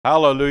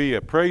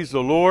Hallelujah. Praise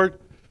the Lord.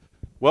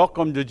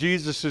 Welcome to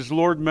Jesus is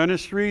Lord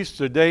Ministries.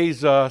 Today's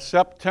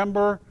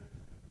September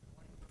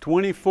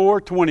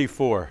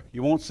 24.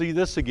 You won't see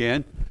this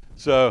again.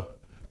 So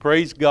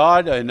praise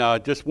God,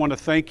 and just want to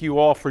thank you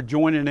all for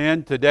joining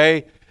in.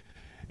 Today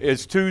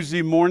is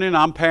Tuesday morning.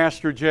 I'm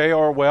Pastor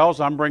J.R.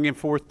 Wells. I'm bringing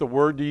forth the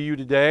word to you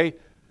today.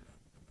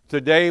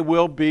 Today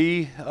will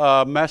be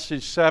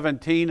message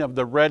 17 of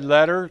the red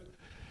letter.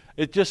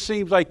 It just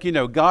seems like,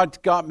 God's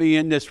got me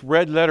in this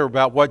red letter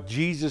about what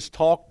Jesus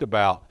talked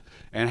about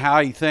and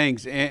how he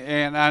thinks.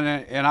 And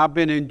I've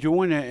been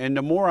enjoying it. And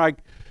the more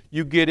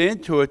you get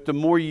into it, the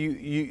more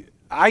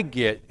I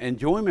get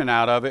enjoyment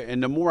out of it.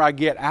 And the more I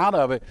get out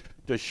of it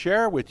to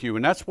share with you.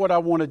 And that's what I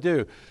want to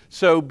do.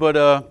 So,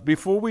 but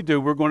before we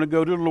do, we're going to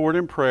go to the Lord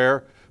in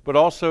prayer. But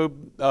also,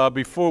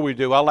 before we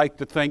do, I'd like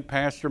to thank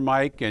Pastor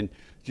Mike and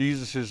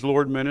Jesus is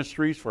Lord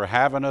Ministries for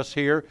having us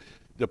here.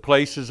 The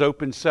place is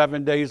open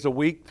 7 days a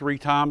week, 3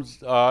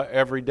 times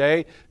every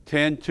day,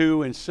 10,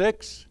 2, and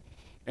 6.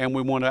 And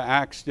we want to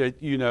ask that,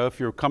 if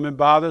you're coming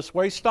by this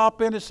way,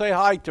 stop in and say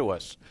hi to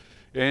us.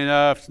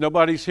 And if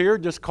nobody's here,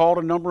 just call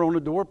the number on the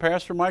door.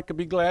 Pastor Mike would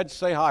be glad to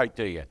say hi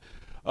to you.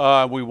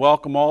 We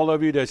welcome all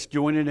of you that's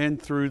joining in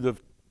through the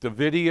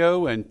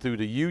video and through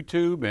the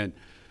YouTube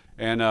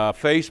and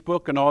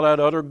Facebook and all that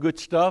other good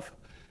stuff.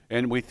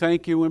 And we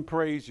thank you and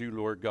praise you,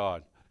 Lord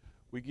God.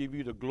 We give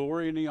you the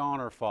glory and the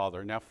honor,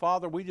 Father. Now,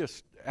 Father, we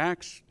just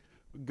ask,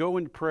 go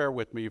in prayer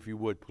with me if you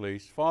would,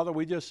 please. Father,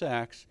 we just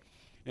ask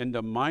in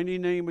the mighty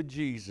name of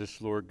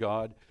Jesus, Lord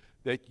God,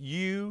 that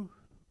you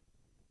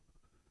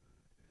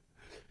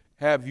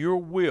have your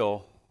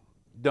will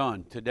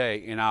done today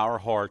in our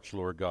hearts,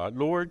 Lord God.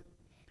 Lord,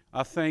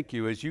 I thank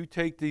you as you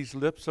take these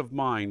lips of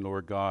mine,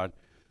 Lord God,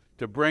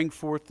 to bring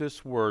forth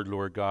this word,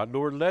 Lord God.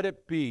 Lord, let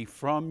it be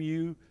from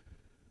you,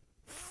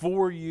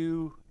 for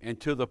you, and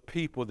to the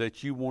people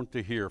that you want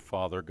to hear,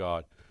 Father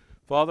God.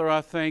 Father, I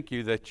thank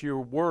you that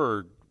your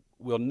word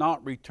will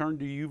not return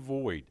to you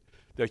void,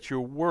 that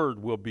your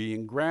word will be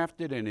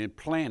engrafted and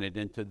implanted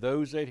into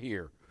those that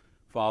hear,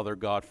 Father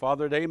God.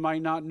 Father, they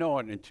might not know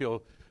it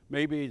until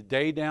maybe a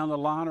day down the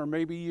line or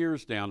maybe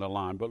years down the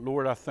line, but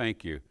Lord, I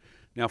thank you.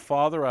 Now,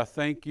 Father, I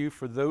thank you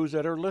for those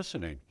that are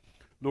listening.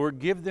 Lord,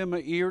 give them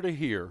an ear to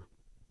hear,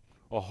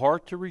 a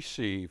heart to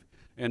receive,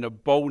 and a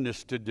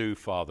boldness to do,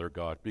 Father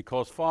God.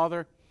 Because,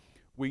 Father,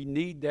 we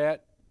need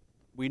that.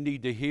 We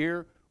need to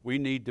hear. We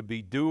need to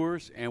be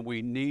doers. And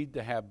we need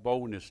to have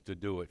boldness to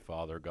do it,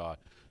 Father God.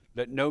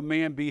 Let no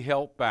man be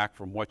held back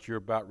from what you're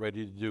about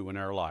ready to do in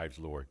our lives,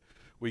 Lord.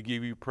 We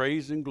give you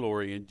praise and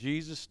glory in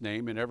Jesus'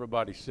 name. And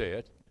everybody say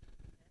it.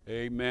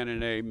 Amen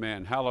and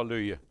amen.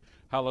 Hallelujah.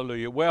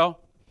 Hallelujah.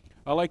 Well,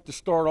 I like to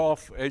start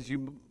off, as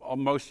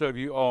most of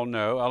you all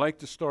know, I like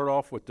to start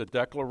off with the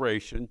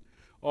declaration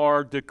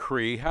or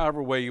decree,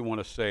 however way you want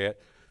to say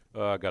it.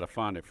 I got to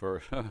find it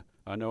first.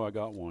 I know I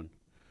got one.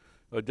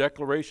 A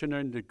declaration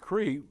and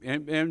decree.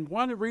 And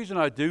one of the reasons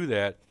I do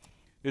that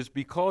is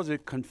because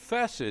it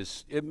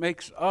confesses, it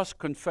makes us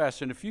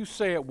confess. And if you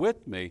say it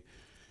with me,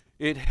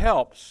 it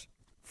helps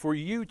for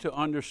you to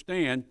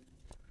understand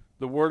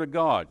the Word of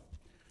God.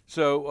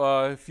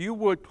 So if you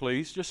would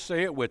please, just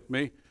say it with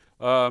me.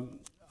 I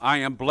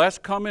am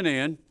blessed coming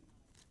in,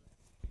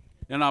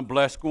 and I'm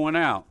blessed going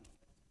out.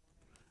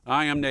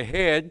 I am the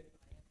head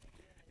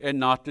and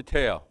not the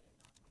tail.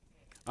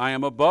 I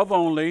am above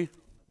only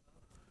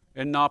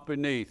and not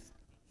beneath.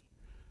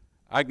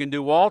 I can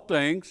do all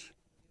things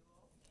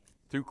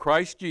through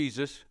Christ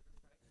Jesus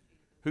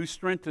who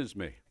strengthens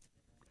me.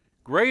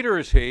 Greater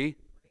is he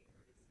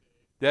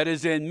that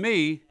is in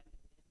me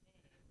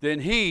than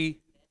he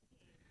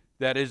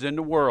that is in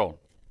the world.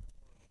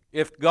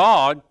 If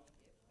God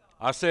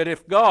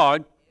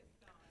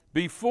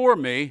be for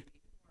me,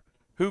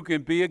 who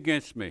can be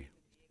against me?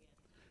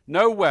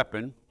 No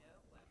weapon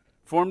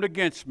formed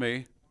against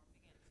me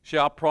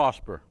shall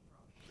prosper.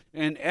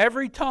 And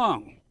every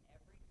tongue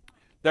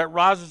that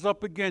rises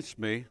up against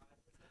me,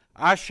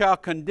 I shall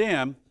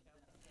condemn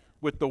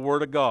with the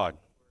word of God.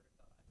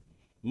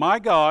 My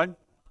God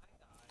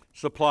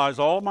supplies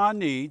all my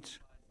needs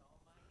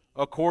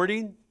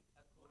according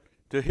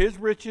to his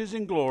riches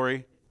and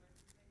glory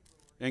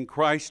in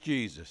Christ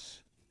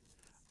Jesus.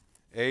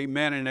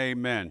 Amen and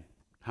amen.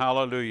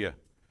 Hallelujah.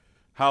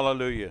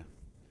 Hallelujah.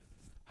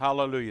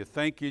 Hallelujah.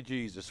 Thank you,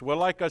 Jesus. Well,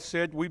 like I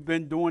said, we've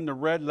been doing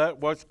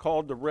what's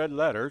called the red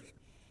letters.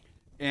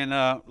 And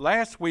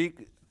last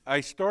week, I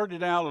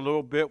started out a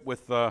little bit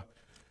with, let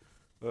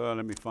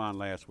me find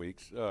last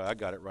week's. I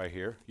got it right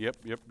here. Yep.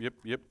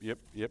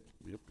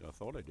 I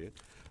thought I did.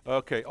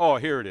 Okay. Oh,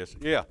 here it is.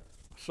 Yeah.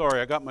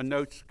 Sorry, I got my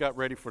notes, got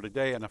ready for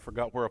today, and I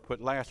forgot where I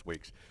put last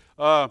week's.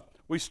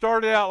 We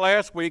started out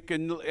last week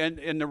in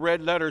the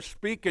red letters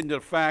speaking to the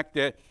fact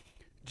that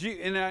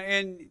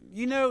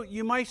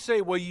you might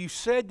say, well, you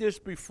said this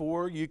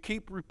before, you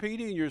keep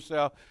repeating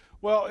yourself.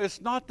 Well,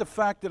 it's not the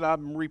fact that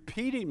I'm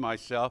repeating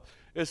myself,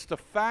 it's the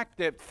fact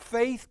that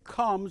faith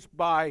comes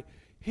by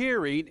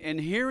hearing and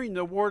hearing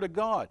the Word of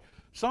God.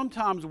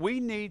 Sometimes we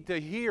need to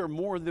hear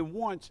more than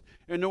once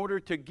in order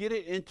to get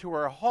it into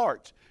our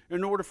hearts,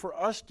 in order for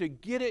us to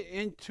get it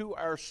into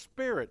our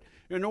spirit,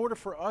 in order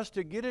for us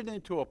to get it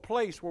into a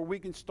place where we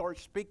can start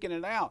speaking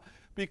it out.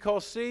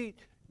 Because, see,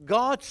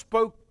 God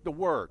spoke the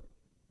word.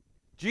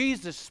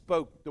 Jesus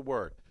spoke the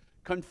word.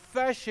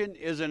 Confession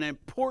is an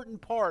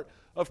important part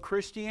of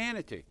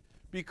Christianity.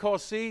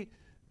 Because, see,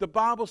 the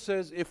Bible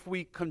says if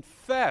we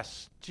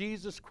confess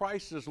Jesus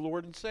Christ as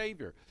Lord and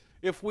Savior,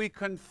 if we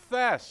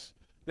confess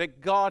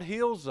that God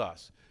heals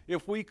us,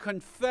 if we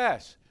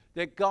confess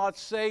that God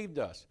saved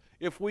us,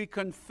 if we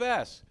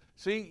confess,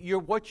 see,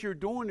 what you're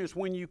doing is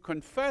when you're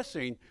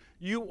confessing,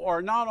 you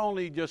are not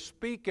only just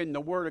speaking the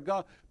Word of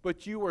God,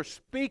 but you are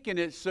speaking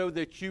it so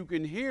that you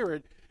can hear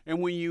it. And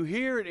when you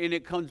hear it and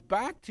it comes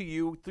back to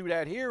you through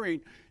that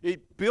hearing,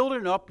 it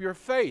building up your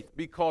faith.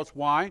 Because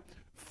why?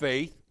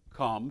 Faith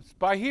comes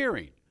by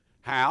hearing.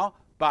 How?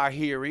 By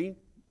hearing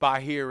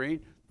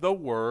the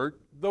Word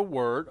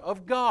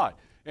of God.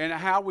 And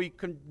how we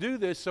can do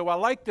this. So I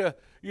like to,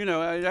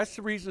 that's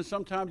the reason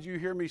sometimes you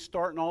hear me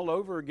starting all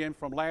over again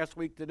from last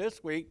week to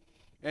this week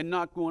and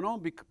not going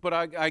on. But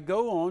I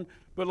go on.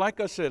 But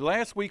like I said,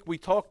 last week we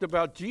talked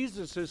about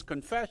Jesus'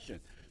 confession.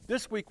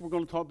 This week we're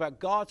going to talk about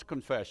God's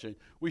confession.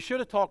 We should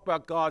have talked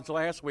about God's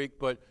last week,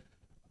 but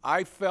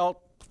I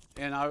felt,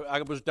 and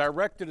I was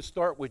directed to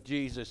start with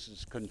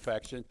Jesus'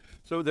 confession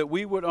so that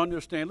we would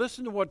understand.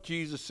 Listen to what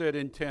Jesus said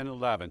in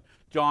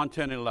John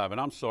 10:11.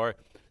 I'm sorry.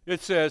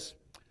 It says,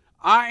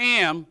 I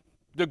am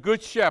the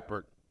good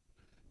shepherd.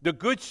 The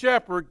good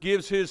shepherd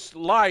gives his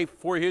life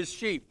for his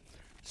sheep.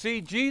 See,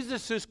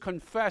 Jesus is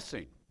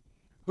confessing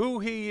who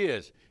he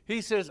is.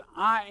 He says,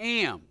 I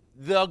am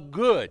the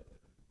good.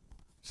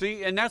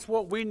 See, and that's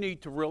what we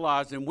need to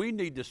realize and we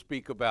need to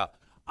speak about.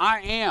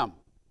 I am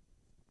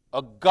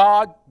a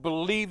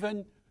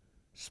God-believing,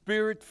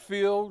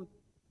 Spirit-filled,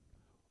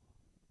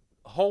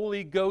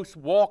 Holy Ghost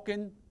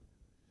walking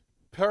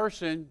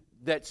person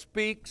that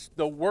speaks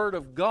the Word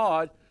of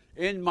God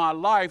in my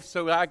life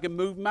so that I can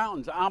move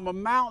mountains. I'm a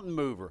mountain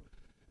mover.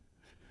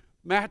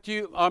 Mark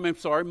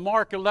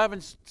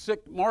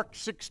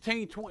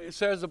 16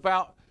 says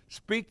about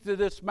speak to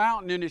this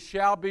mountain and it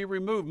shall be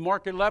removed.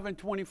 Mark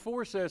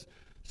 11:24 says,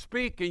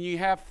 speak and you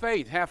have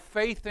faith. Have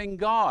faith in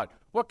God.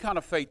 What kind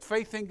of faith?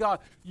 Faith in God.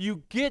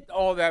 You get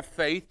all that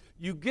faith.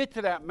 You get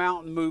to that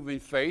mountain moving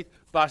faith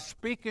by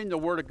speaking the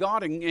Word of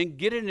God and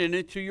getting it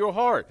into your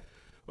heart.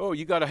 Oh,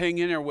 you got to hang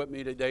in there with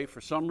me today.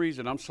 For some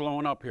reason, I'm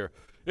slowing up here.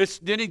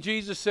 Then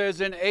Jesus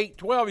says in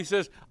 8:12, he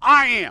says,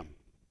 I am.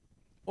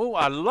 Oh,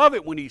 I love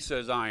it when he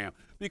says I am.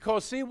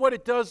 Because see what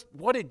it does,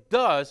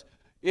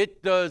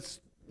 it does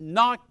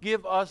not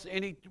give us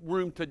any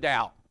room to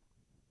doubt.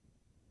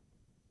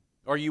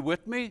 Are you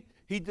with me?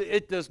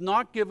 It does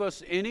not give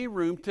us any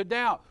room to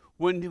doubt.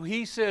 When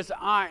he says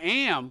I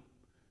am,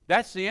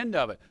 that's the end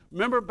of it.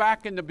 Remember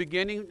back in the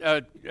beginning,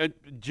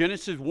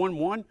 Genesis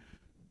 1:1,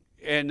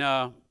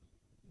 and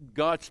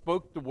God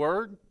spoke the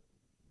word,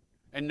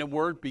 and the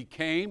word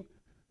became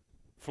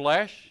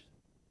flesh,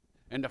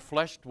 and the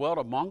flesh dwelt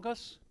among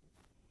us.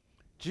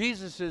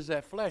 Jesus is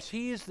that flesh.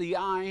 He is the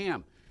I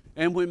am.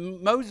 And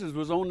when Moses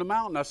was on the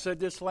mountain, I said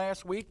this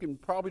last week and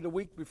probably the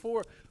week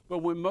before, but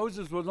when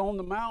Moses was on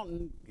the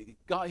mountain,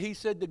 he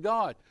said to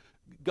God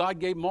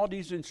gave him all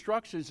these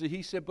instructions, and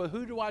he said, but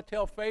who do I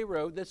tell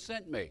Pharaoh that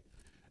sent me?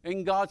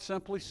 And God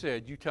simply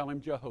said, you tell him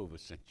Jehovah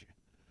sent you.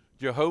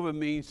 Jehovah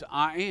means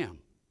I am.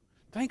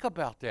 Think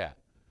about that.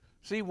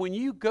 See, when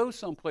you go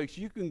someplace,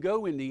 you can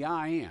go in the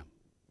I am.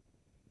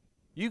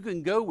 You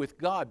can go with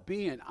God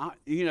being,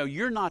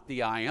 you're not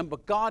the I am,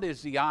 but God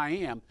is the I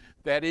am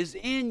that is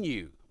in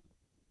you.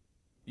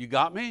 You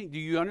got me? Do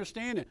you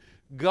understand it?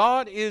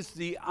 God is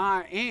the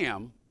I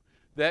am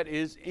that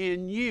is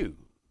in you.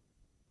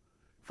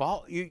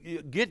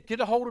 Get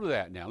a hold of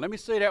that now. Let me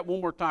say that one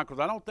more time because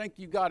I don't think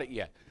you got it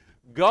yet.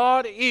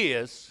 God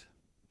is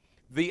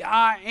the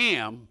I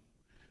am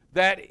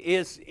that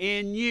is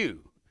in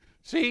you.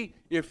 See,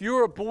 if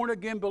you're a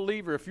born-again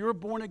believer, if you're a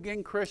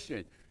born-again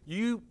Christian,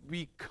 you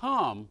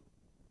become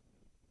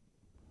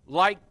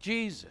like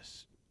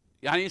Jesus.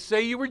 I didn't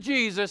say you were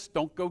Jesus.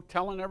 Don't go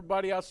telling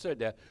everybody I said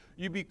that.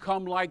 You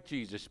become like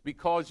Jesus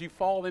because you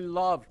fall in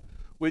love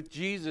with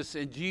Jesus,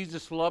 and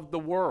Jesus loved the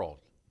world.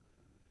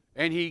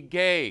 And he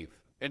gave.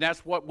 And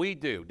that's what we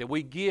do, that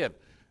we give.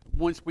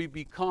 Once we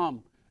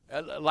become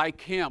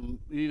like him,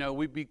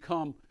 we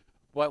become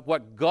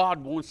what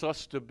God wants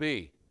us to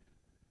be.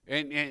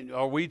 And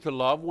are we to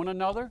love one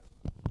another?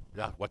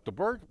 That's what the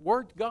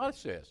Word of God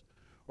says.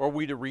 Are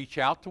we to reach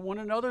out to one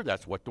another?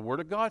 That's what the Word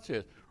of God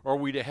says. Are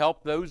we to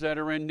help those that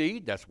are in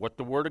need? That's what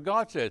the Word of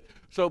God says.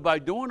 So by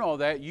doing all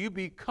that, you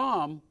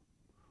become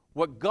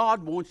what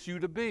God wants you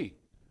to be.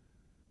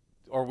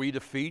 Are we to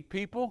feed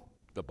people?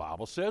 The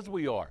Bible says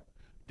we are.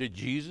 Did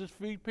Jesus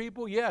feed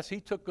people? Yes,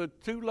 he took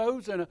 2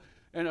 loaves and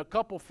a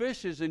couple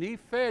fishes, and he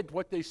fed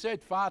what they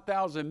said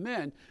 5,000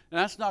 men. And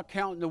that's not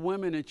counting the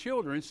women and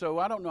children, so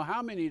I don't know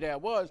how many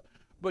that was.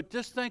 But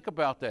just think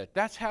about that.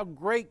 That's how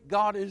great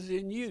God is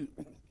in you.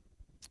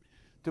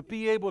 To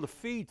be able to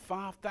feed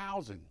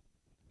 5,000.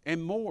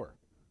 and more.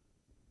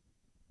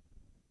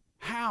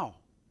 How?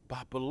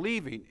 By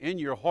believing in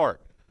your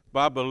heart.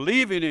 By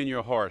believing in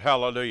your heart.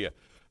 Hallelujah.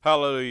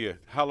 Hallelujah.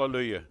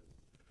 Hallelujah.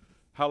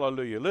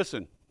 Hallelujah.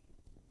 Listen,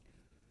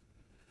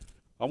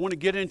 I want to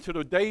get into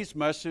today's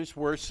message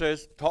where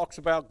it talks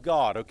about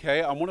God,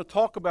 okay? I want to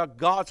talk about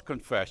God's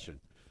confession.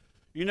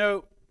 You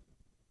know,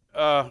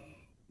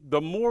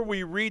 the more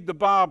we read the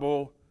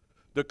Bible,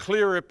 the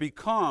clearer it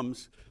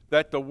becomes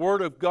that the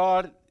Word of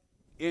God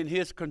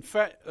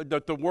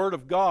that the Word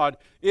of God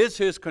is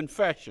His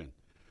confession.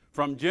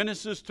 From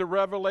Genesis to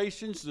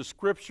Revelations, the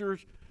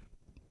Scriptures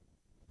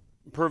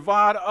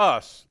provide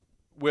us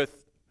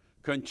with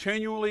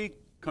continually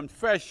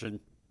confession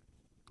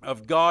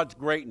of God's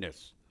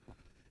greatness,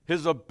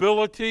 His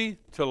ability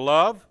to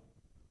love,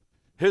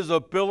 His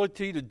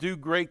ability to do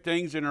great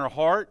things in our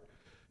heart,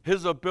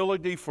 His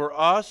ability for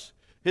us,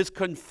 His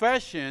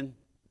confession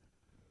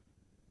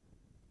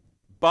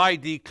by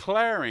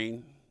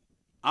declaring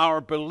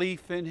our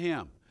belief in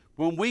Him.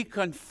 When we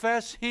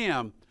confess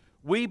Him,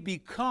 we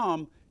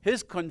become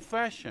His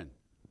confession.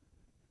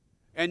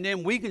 And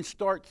then we can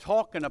start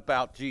talking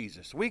about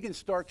Jesus. We can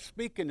start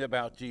speaking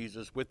about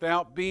Jesus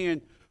without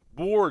being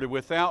bored,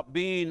 without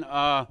being,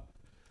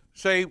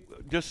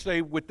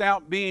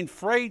 without being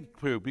afraid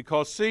to.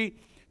 Because, see,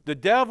 the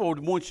devil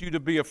wants you to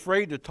be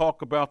afraid to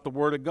talk about the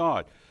Word of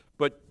God.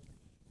 But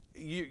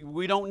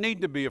we don't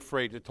need to be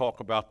afraid to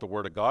talk about the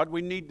Word of God.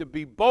 We need to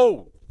be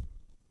bold.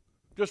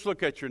 Just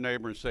look at your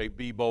neighbor and say,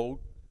 be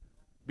bold.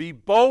 Be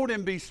bold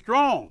and be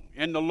strong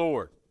in the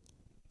Lord.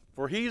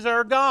 For He's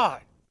our God.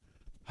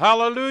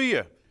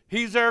 Hallelujah.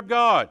 He's our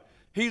God.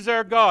 He's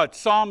our God.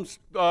 Psalms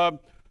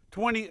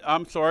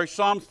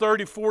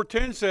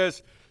 34:10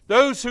 says,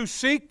 those who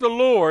seek the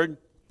Lord,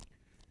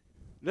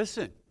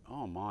 listen,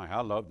 oh my,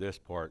 I love this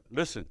part.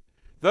 Listen,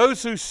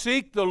 those who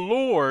seek the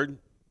Lord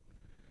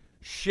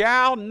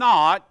shall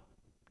not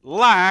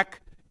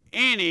lack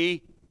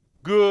any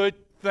good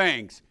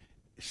things.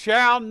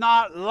 Shall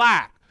not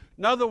lack.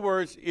 In other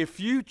words, if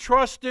you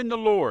trust in the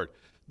Lord,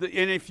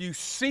 and if you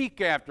seek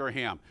after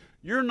Him,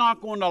 you're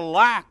not going to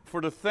lack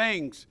for the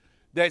things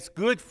that's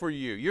good for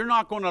you. You're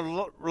not going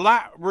to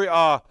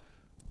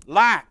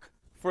lack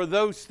for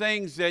those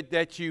things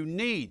that you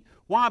need.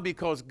 Why?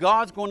 Because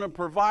God's going to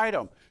provide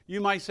them.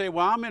 You might say,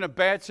 well, I'm in a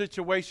bad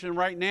situation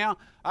right now.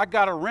 I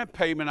got a rent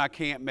payment I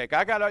can't make.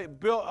 I got a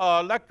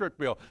electric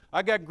bill.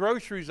 I got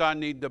groceries I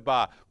need to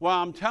buy. Well,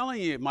 I'm telling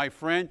you, my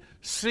friend,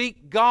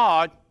 seek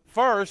God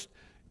first,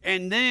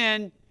 and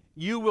then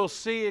you will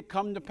see it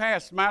come to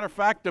pass. Matter of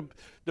fact,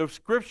 the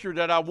scripture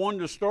that I wanted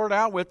to start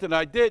out with that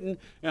I didn't,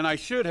 and I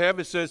should have,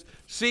 it says,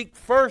 seek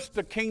first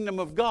the kingdom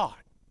of God.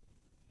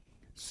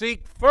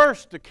 Seek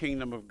first the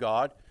kingdom of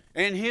God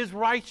and His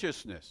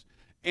righteousness.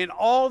 And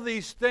all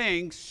these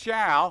things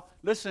shall,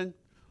 listen,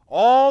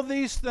 all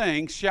these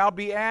things shall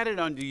be added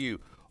unto you.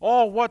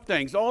 All what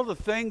things? All the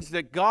things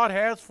that God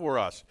has for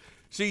us.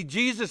 See,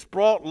 Jesus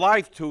brought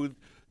life to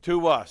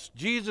us.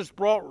 Jesus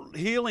brought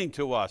healing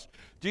to us.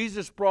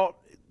 Jesus brought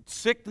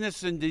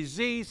sickness and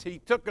disease. He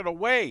took it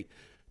away.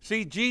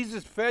 See,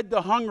 Jesus fed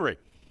the hungry.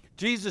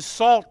 Jesus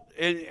saw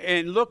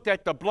and looked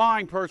at the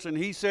blind person.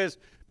 He says,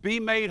 be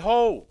made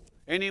whole.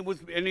 And he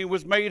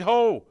was made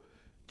whole.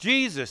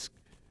 Jesus,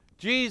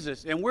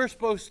 and we're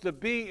supposed to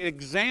be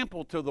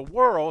example to the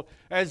world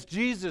as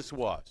Jesus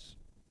was.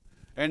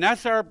 And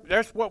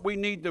that's what we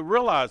need to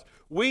realize.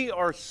 We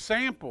are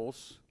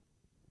samples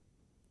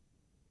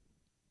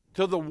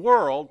to the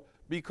world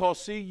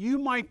because, see, you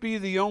might be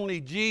the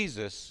only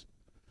Jesus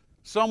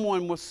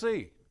someone will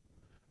see.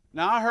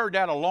 Now, I heard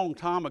that a long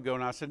time ago,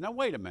 and I said, now,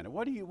 wait a minute.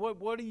 What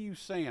are you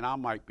saying I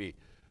might be?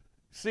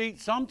 See,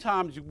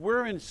 sometimes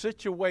we're in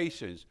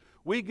situations,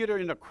 we get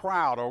in a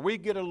crowd or we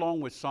get along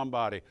with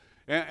somebody,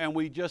 and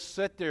we just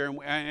sit there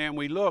and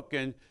we look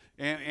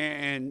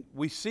and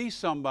we see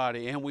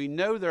somebody and we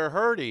know they're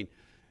hurting.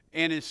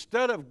 And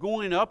instead of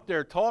going up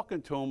there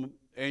talking to them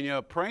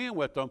and praying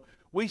with them,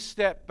 we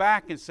step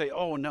back and say,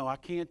 oh, no, I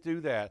can't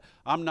do that.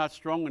 I'm not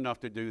strong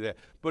enough to do that.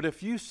 But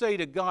if you say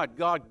to God,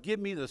 God, give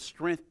me the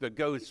strength to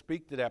go and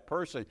speak to that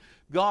person,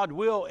 God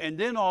will. And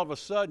then all of a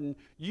sudden,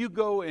 you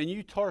go and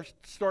you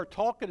start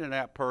talking to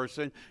that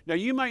person. Now,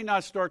 you might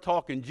not start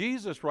talking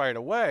Jesus right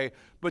away,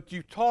 but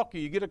you talk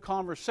and you get a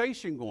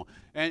conversation going.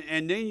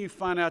 And then you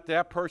find out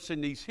that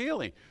person needs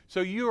healing.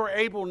 So you are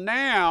able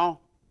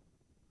now,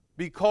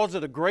 because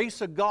of the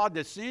grace of God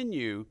that's in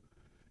you,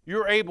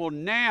 you're able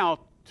now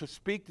to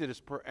speak to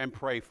this and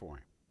pray for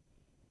him.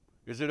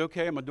 Is it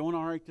okay? Am I doing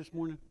all right this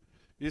morning?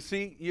 You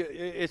see,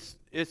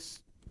 it's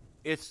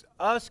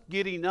us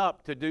getting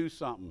up to do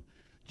something.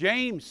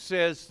 James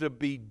says to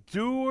be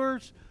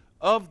doers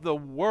of the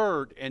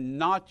word and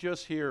not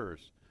just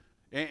hearers.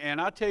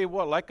 And I tell you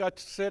what, like I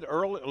said a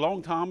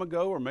long time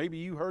ago, or maybe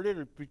you heard it,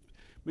 or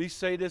me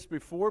say this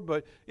before,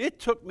 but it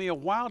took me a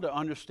while to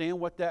understand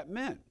what that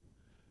meant.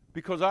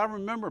 Because I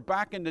remember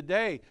back in the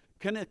day,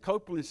 Kenneth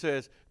Copeland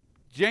says,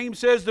 James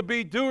says to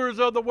be doers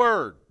of the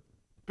word.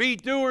 Be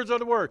doers of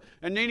the word.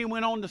 And then he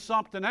went on to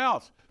something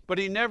else. But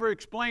he never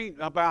explained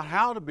about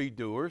how to be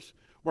doers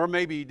Or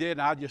maybe he did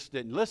and I just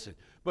didn't listen.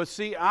 But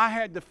see, I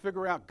had to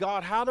figure out,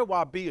 God, how do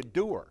I be a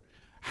doer?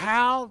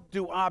 How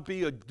do I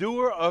be a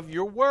doer of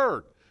your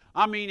word?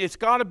 I mean, it's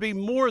got to be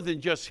more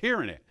than just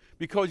hearing it.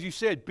 Because you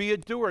said, be a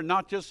doer,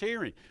 not just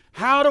hearing.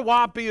 How do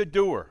I be a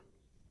doer?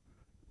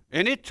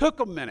 And it took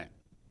a minute.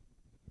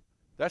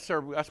 That's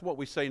what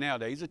we say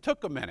nowadays. It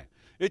took a minute.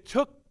 It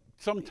took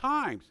some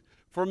time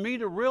for me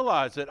to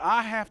realize that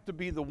I have to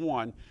be the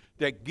one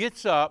that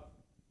gets up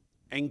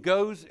and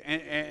goes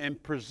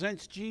and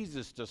presents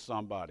Jesus to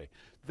somebody.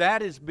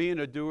 That is being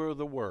a doer of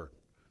the word.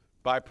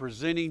 By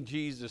presenting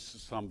Jesus to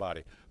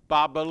somebody.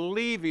 By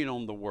believing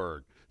on the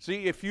word.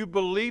 See, if you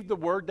believe the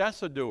word,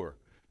 that's a doer.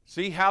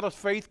 See, how does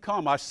faith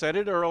come? I said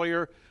it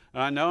earlier.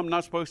 And I know I'm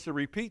not supposed to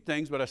repeat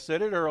things, but I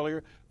said it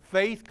earlier.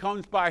 Faith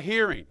comes by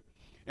hearing.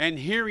 And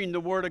hearing the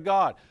word of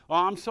God. Oh,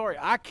 I'm sorry,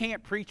 I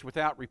can't preach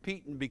without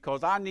repeating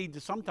because I need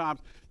to sometimes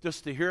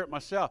just to hear it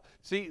myself.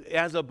 See,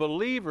 as a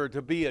believer,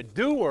 to be a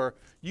doer,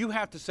 you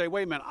have to say,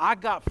 wait a minute, I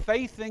got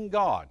faith in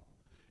God.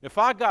 If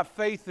I got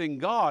faith in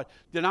God,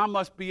 then I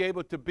must be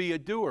able to be a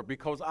doer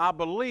because I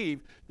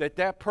believe that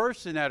that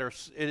person that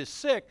is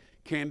sick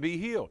can be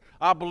healed.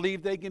 I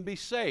believe they can be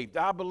saved.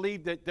 I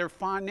believe that their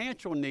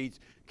financial needs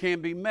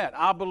can be met.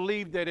 I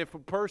believe that if a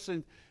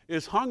person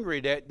is hungry,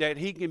 that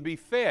he can be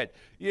fed.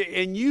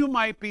 And you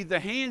might be the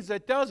hands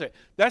that does it.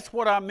 That's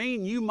what I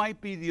mean. You might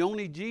be the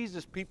only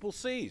Jesus people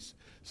sees.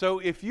 So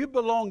if you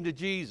belong to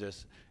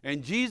Jesus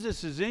and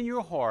Jesus is in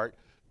your heart,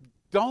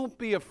 don't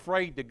be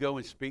afraid to go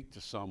and speak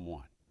to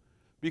someone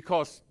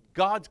because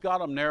God's got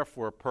them there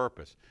for a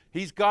purpose.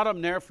 He's got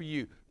them there for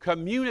you.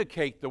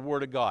 Communicate the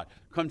Word of God.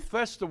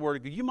 Confess the Word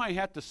of God. You might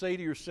have to say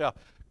to yourself,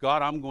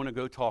 God, I'm going to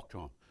go talk to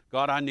him.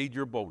 God, I need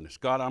your boldness.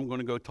 God, I'm going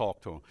to go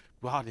talk to him.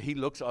 God, he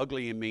looks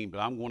ugly and mean, but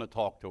I'm going to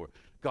talk to her.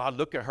 God,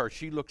 look at her.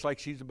 She looks like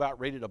she's about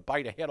ready to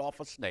bite a head off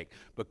a snake.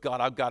 But God,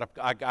 I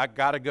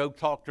got to go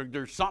talk to her.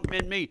 There's something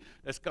in me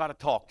that's got to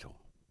talk to him.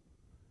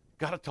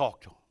 Got to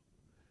talk to him.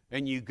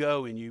 And you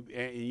go and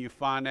you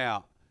find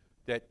out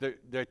that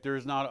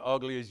they're not as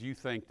ugly as you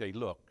think they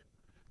look.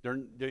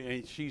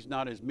 And she's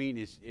not as mean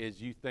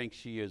as you think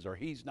she is, or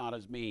he's not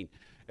as mean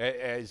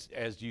as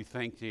you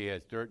think he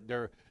is.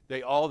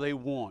 All they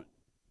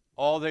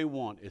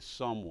want is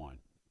someone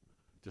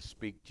to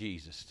speak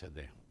Jesus to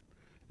them.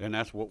 And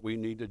that's what we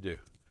need to do.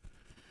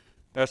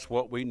 That's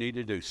what we need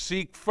to do.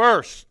 Seek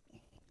first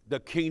the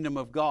kingdom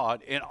of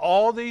God, and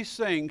all these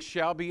things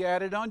shall be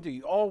added unto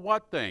you. All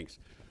what things?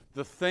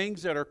 The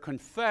things that are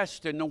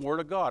confessed in the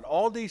Word of God.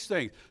 All these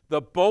things.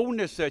 The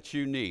boldness that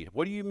you need.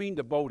 What do you mean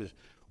the boldness?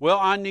 Well,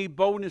 I need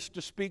boldness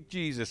to speak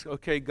Jesus.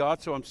 Okay,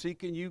 God, so I'm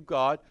seeking you,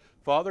 God.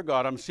 Father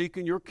God, I'm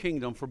seeking your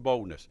kingdom for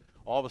boldness.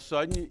 All of a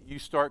sudden, you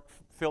start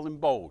feeling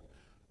bold.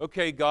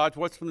 Okay, God,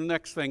 what's the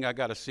next thing I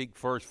got to seek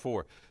first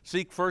for?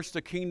 Seek first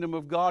the kingdom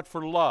of God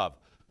for love.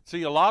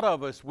 See, a lot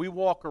of us, we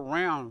walk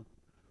around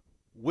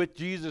with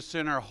Jesus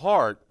in our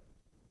heart,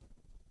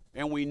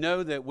 and we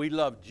know that we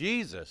love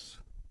Jesus,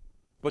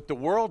 but the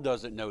world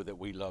doesn't know that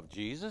we love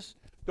Jesus.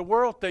 The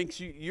world thinks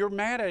you're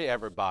mad at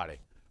everybody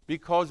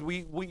because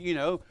we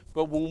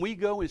but when we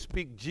go and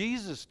speak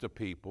Jesus to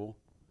people,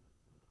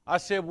 I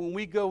said when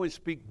we go and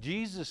speak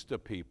Jesus to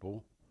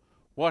people,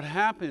 what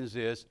happens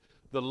is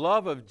the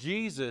love of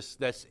Jesus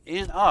that's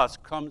in us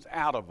comes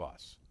out of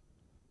us.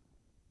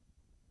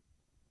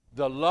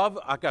 The love,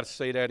 I got to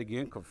say that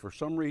again because for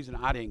some reason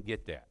I didn't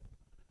get that.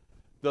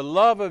 The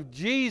love of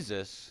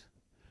Jesus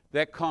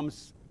that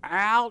comes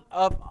out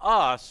of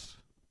us,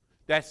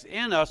 that's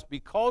in us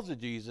because of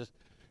Jesus,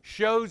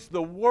 shows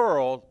the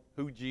world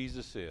who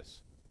Jesus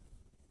is.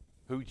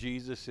 Who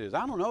Jesus is.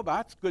 I don't know, but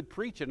that's good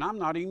preaching. I'm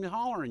not even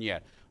hollering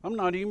yet. I'm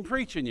not even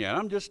preaching yet.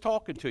 I'm just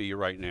talking to you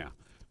right now.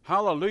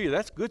 Hallelujah.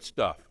 That's good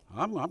stuff.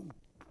 I'm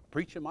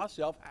preaching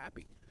myself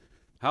happy.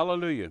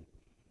 Hallelujah.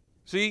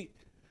 See,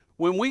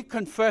 when we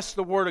confess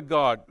the Word of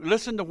God,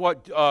 listen to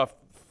what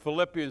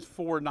Philippians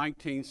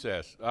 4:19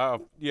 says.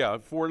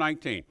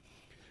 4:19.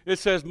 It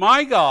says,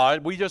 my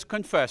God, we just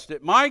confessed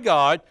it, my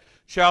God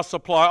shall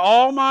supply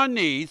all my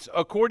needs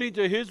according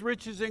to his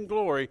riches and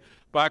glory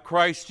by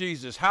Christ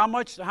Jesus. How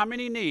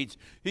many needs?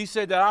 He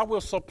said that I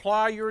will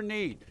supply your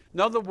need. In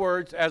other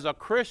words, as a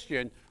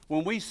Christian,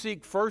 when we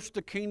seek first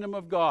the kingdom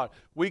of God,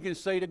 we can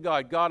say to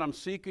God, God, I'm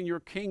seeking your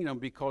kingdom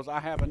because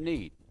I have a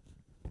need.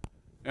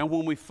 And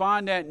when we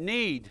find that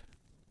need,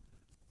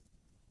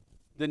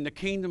 then the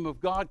kingdom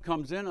of God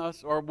comes in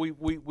us, or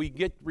we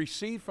get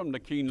received from the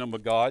kingdom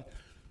of God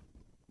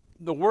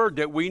the word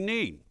that we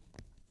need.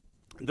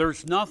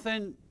 There's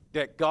nothing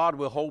that God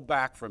will hold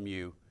back from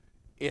you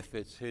if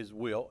it's his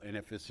will and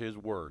if it's his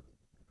word.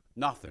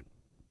 Nothing.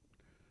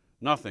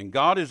 Nothing.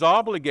 God is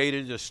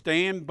obligated to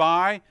stand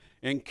by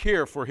and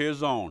care for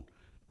his own.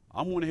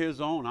 I'm one of his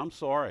own. I'm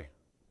sorry.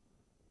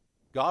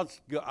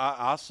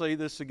 I'll say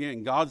this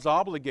again. God's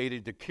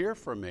obligated to care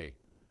for me.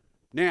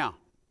 Now,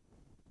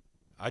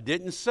 I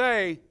didn't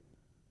say,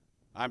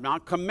 I'm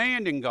not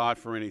commanding God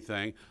for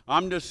anything.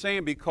 I'm just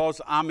saying because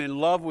I'm in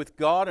love with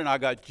God and I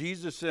got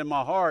Jesus in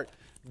my heart,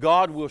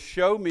 God will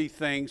show me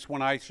things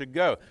when I should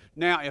go.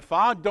 Now, if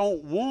I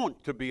don't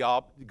want to be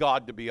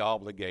God to be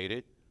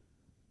obligated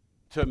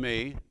to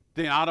me,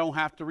 then I don't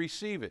have to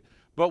receive it.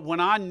 But when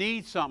I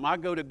need something, I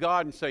go to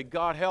God and say,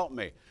 God, help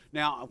me.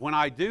 Now, when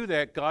I do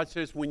that, God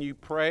says, when you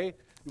pray,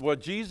 well,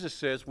 Jesus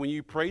says, when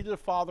you pray to the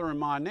Father in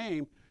my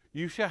name,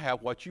 you shall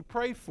have what you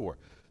pray for.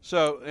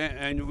 So,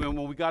 and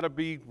we got to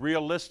be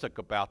realistic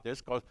about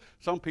this, because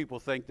some people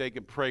think they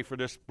can pray for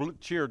this blue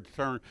cheer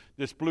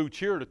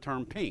to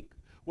turn pink.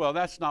 Well,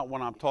 that's not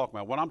what I'm talking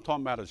about. What I'm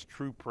talking about is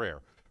true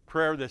prayer.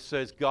 Prayer that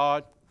says,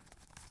 God,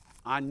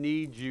 I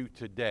need you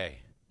today.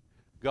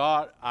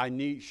 God,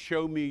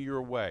 show me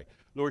your way.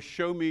 Lord,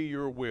 show me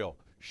your will.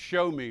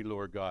 Show me,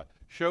 Lord God.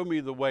 Show me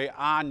the way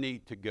I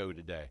need to go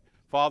today.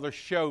 Father,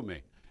 show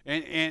me.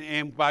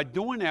 And by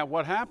doing that,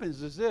 what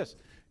happens is this,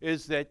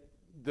 is that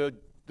the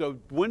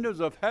windows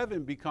of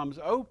heaven becomes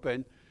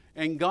open,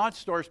 and God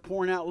starts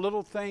pouring out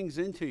little things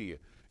into you.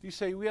 You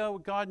say, well,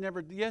 God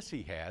never, yes,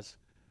 he has.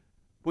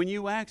 When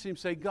you ask him,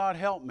 say, God,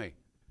 help me.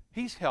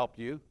 He's helped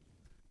you.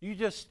 You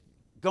just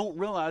don't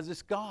realize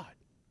it's God.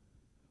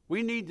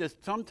 We need to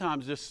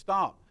sometimes just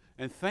stop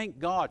and thank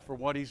God for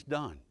what he's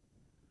done,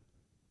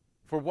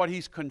 for what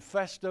he's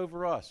confessed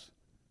over us,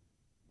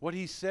 what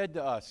he said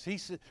to us.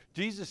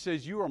 Jesus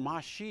says, you are my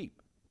sheep.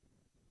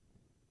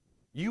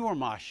 You are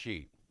my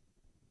sheep.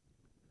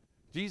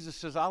 Jesus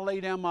says, I lay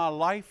down my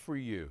life for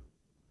you.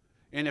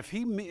 And if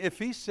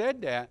he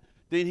said that,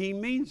 then he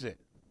means it.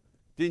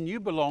 Then you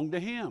belong to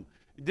him.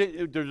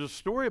 There's a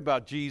story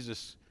about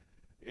Jesus,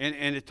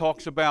 and it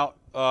talks about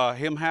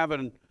him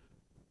having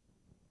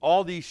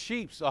all these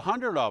sheep,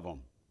 100 of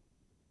them,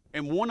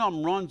 and one of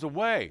them runs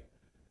away.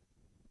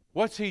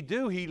 What's he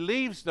do? He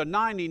leaves the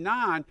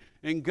 99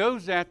 and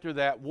goes after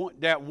that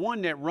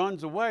one that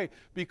runs away,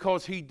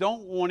 because he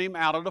don't want him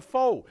out of the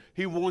fold.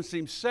 He wants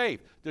him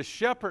safe. The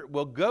shepherd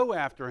will go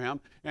after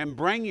him and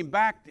bring him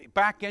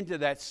back into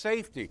that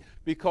safety.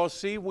 Because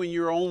see, when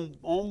you're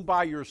on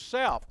by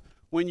yourself,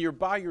 when you're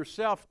by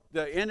yourself,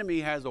 the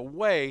enemy has a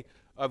way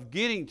of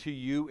getting to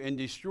you and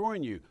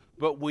destroying you.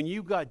 But when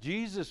you got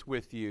Jesus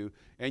with you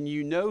and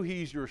you know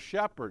he's your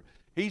shepherd,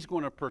 he's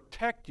going to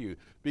protect you,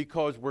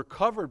 because we're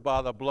covered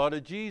by the blood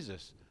of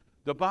Jesus.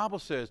 The Bible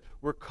says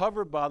we're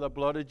covered by the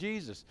blood of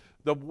Jesus.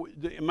 The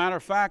matter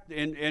of fact,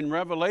 in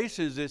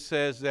Revelations it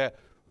says that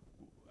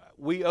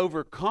we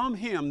overcome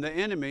him, the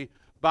enemy,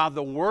 by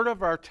the word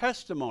of our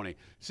testimony.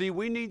 See,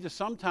 we need to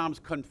sometimes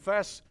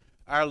confess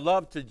our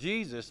love to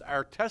Jesus,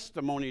 our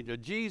testimony to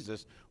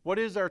Jesus. What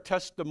is our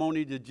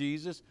testimony to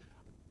Jesus?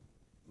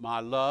 My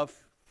love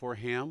for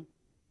him.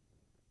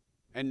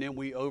 And then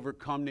we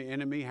overcome the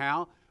enemy.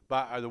 How?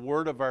 By the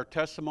word of our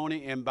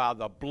testimony and by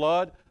the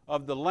blood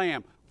of the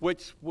Lamb,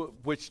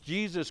 which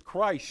Jesus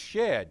Christ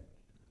shed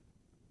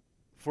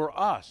for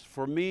us,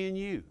 for me and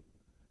you.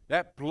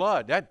 That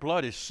blood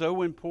is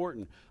so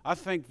important. I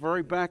think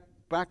very back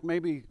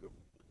maybe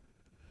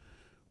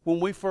when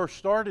we first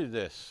started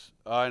this,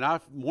 and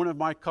one of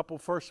my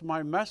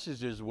my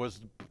messages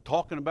was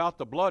talking about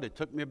the blood. It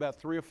took me about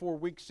 3 or 4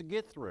 weeks to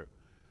get through.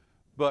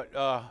 But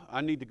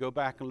I need to go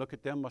back and look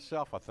at them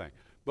myself, I think.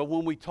 But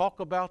when we talk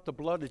about the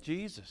blood of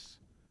Jesus,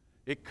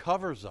 it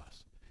covers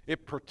us.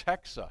 It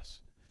protects us.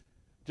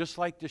 Just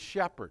like the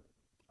shepherd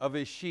of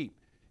his sheep.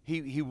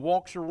 He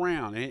walks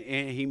around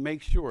and he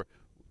makes sure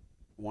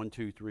 1,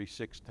 2, 3,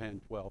 6,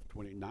 10, 12,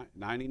 20,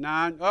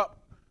 99.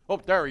 Oh,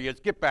 there he is.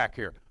 Get back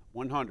here.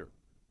 100.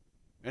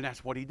 And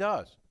that's what he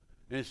does.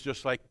 And it's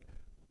just like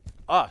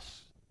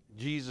us.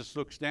 Jesus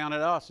looks down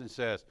at us and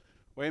says,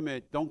 wait a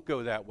minute, don't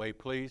go that way,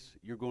 please.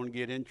 You're going to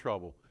get in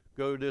trouble.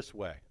 Go this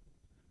way.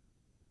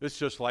 It's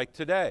just like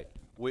today.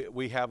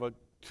 We have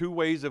 2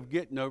 ways of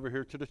getting over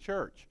here to the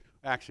church.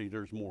 Actually,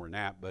 there's more than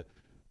that, but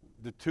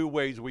the 2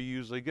 ways we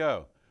usually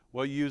go.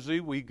 Well,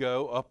 usually we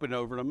go up and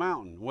over the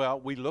mountain. Well,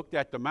 we looked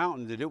at the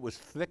mountain that it was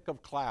thick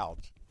of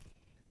clouds.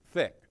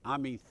 Thick. I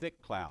mean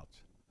thick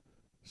clouds.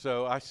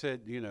 So I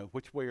said,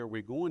 which way are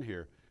we going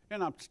here?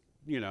 And I'm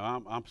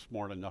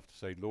smart enough to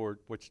say, Lord,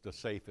 what's the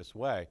safest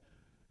way?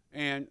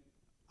 And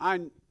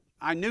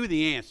I knew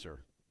the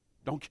answer.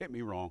 Don't get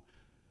me wrong.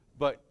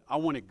 But I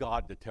wanted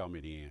God to tell me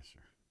the answer.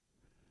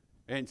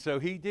 And so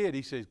he did.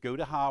 He says, go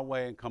to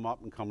highway and come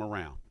up and come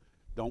around.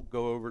 Don't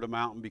go over the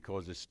mountain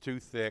because it's too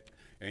thick.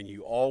 And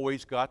you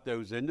always got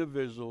those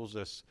individuals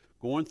that's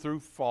going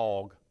through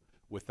fog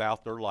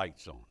without their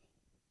lights on.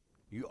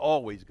 You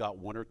always got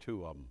 1 or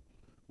 2 of them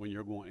when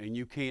you're going, and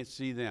you can't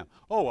see them.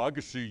 Oh, I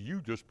can see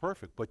you just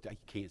perfect, but I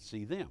can't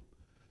see them.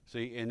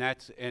 See, and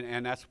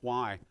that's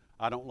why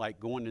I don't like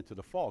going into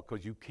the fog,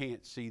 because you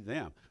can't see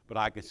them,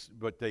 but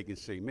they can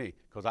see me,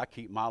 because I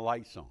keep my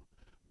lights on.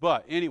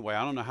 But anyway,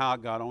 I don't know how I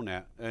got on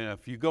that. And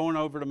if you're going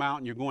over the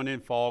mountain, you're going in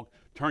fog,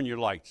 turn your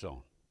lights on.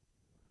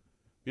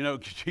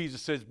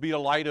 Jesus says, be a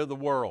light of the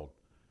world.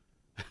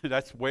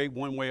 That's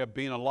one way of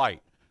being a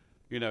light,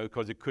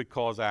 because it could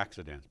cause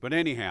accidents. But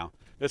anyhow,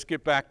 let's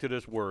get back to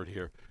this word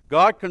here.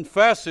 God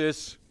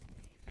confesses,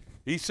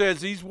 he says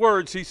these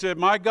words, he said,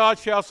 my God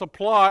shall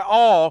supply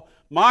all,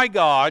 my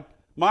God,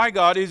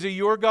 is he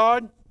your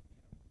God?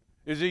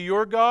 Is he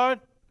your God?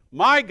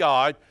 My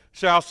God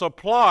shall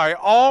supply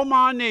all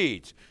my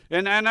needs.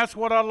 And that's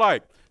what I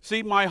like.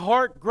 See, my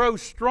heart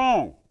grows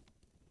strong.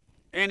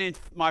 And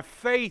my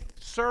faith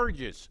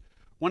surges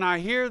when I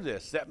hear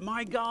this, that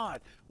my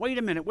God, wait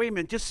a minute,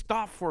 just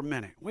stop for a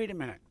minute. Wait a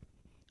minute.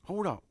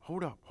 Hold up.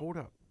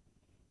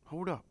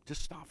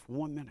 Just stop for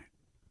 1 minute.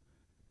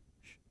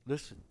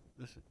 Listen.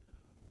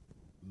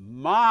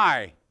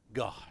 My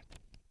God.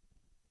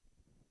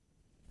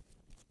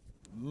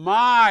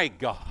 My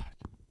God.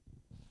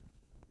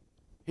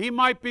 He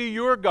might be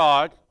your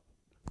God,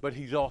 but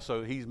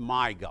he's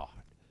my God.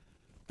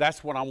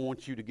 That's what I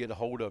want you to get a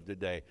hold of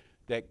today,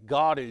 that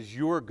God is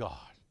your God.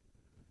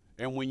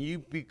 And when you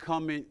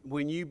become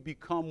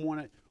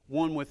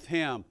one with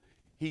him,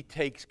 he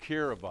takes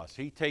care of us.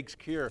 He takes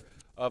care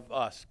of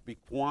us.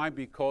 Why?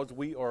 Because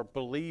we are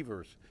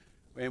believers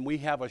and we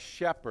have a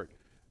shepherd.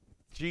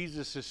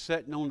 Jesus is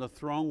sitting on the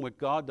throne with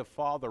God the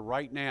Father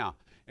right now.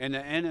 And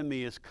the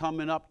enemy is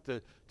coming up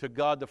to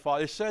God the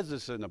Father. It says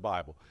this in the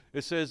Bible.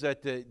 It says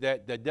that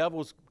the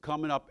devil's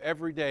coming up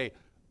every day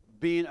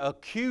being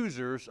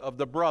accusers of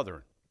the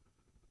brethren.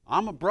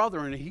 I'm a brother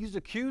and he's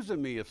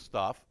accusing me of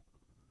stuff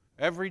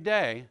every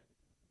day.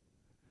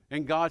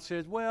 And God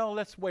says, well,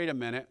 let's wait a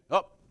minute.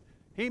 Oh,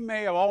 he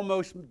may have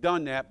almost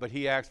done that, but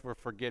he asked for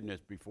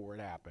forgiveness before it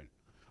happened.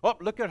 Oh,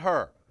 look at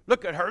her.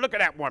 Look at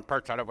that one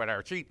person over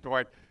there. She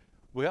thought,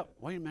 well,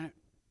 wait a minute.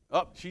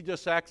 Oh, she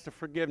just asked for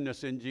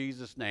forgiveness in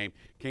Jesus' name.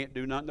 Can't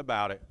do nothing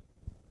about it.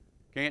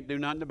 Can't do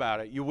nothing about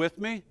it. You with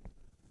me?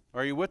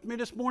 Are you with me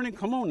this morning?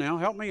 Come on now.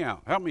 Help me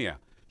out. Help me out.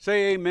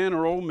 Say amen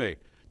or oh me.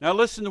 Now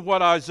listen to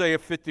what Isaiah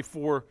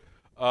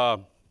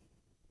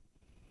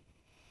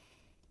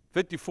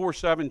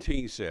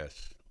 54:17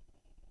 says.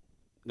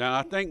 Now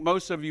I think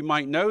most of you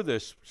might know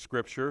this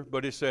scripture,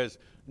 but it says,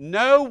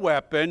 no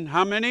weapon,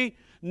 how many?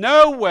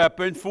 No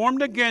weapon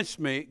formed against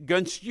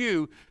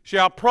you,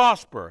 shall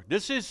prosper.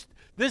 This is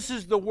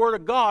the word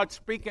of God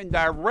speaking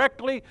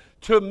directly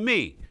to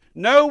me.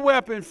 No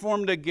weapon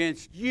formed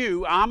against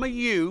you, I'm a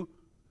you,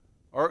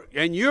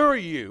 and you're a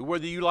you,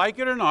 whether you like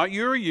it or not,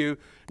 you're a you.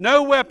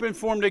 No weapon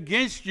formed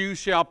against you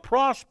shall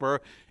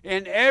prosper,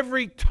 and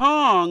every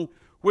tongue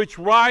which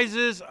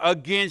rises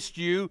against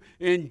you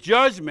in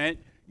judgment,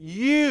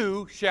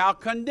 you shall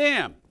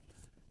condemn.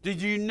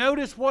 Did you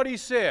notice what he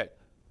said?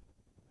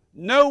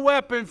 No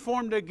weapon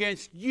formed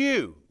against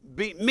you,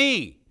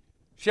 me,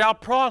 shall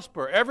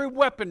prosper. Every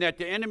weapon that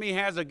the enemy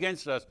has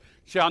against us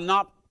shall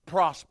not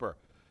prosper.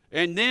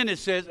 And then it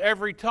says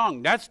every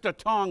tongue. That's the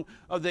tongue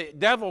of the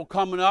devil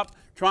coming up,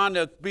 trying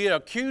to be an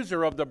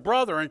accuser of the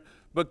brethren.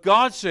 But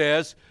God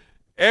says,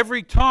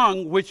 every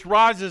tongue which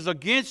rises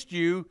against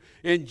you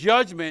in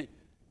judgment,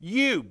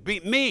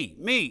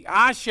 me,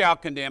 I shall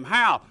condemn.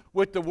 How?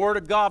 With the word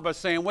of God, by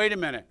saying, wait a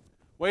minute.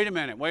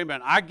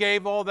 I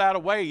gave all that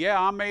away.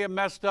 Yeah, I may have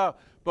messed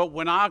up. But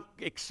when I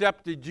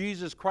accepted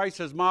Jesus Christ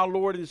as my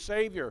Lord and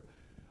Savior,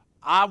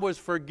 I was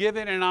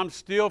forgiven and I'm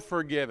still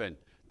forgiven.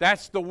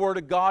 That's the word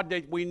of God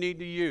that we need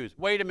to use.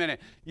 Wait a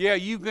minute. Yeah,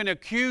 you can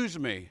accuse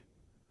me.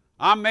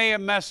 I may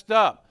have messed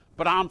up,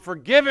 but I'm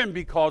forgiven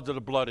because of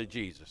the blood of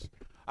Jesus.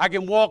 I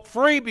can walk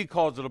free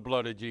because of the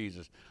blood of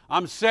Jesus.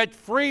 I'm set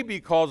free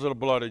because of the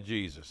blood of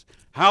Jesus.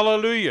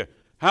 Hallelujah.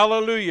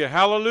 Hallelujah,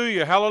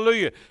 hallelujah,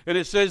 hallelujah. And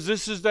it says,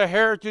 this is the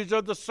heritage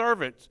of the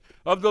servants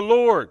of the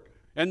Lord,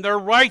 and their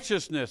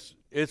righteousness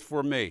is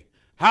for me.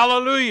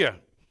 Hallelujah.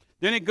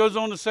 Then it goes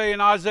on to say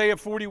in Isaiah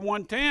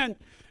 41:10,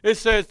 it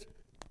says,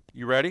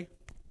 you ready?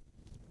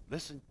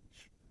 Listen,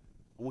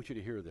 I want you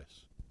to hear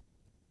this.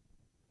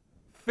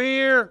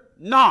 Fear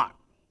not.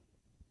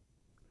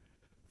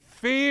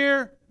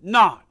 Fear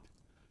not.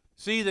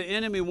 See, the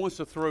enemy wants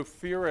to throw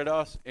fear at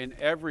us in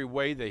every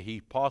way that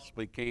he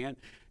possibly can.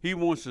 He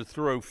wants to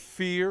throw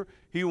fear.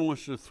 He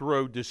wants to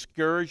throw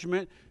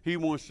discouragement. He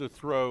wants to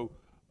throw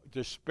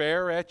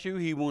despair at you.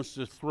 He wants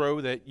to throw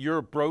that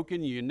you're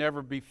broken, you'll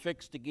never be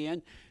fixed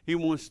again. He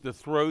wants to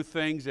throw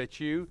things at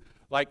you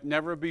like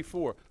never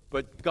before.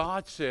 But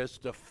God says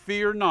to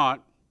fear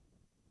not,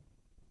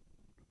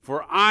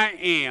 for I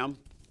am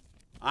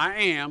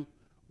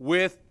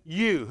with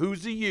you.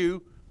 Who's the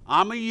you?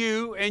 I'm a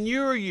you and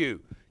you're a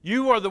you.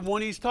 You are the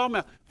one he's talking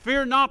about.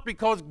 Fear not,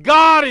 because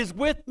God is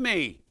with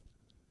me.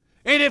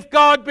 And if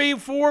God be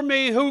for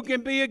me, who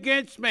can be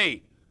against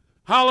me?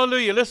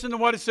 Hallelujah. Listen to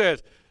what it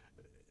says.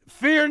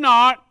 Fear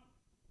not,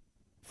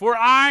 for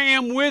I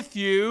am with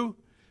you.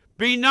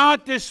 Be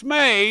not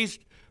dismayed,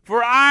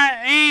 for I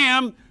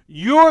am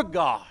your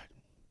God.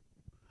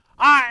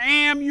 I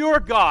am your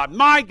God.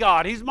 My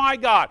God. He's my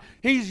God.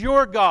 He's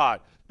your God.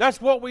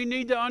 That's what we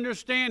need to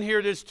understand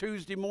here this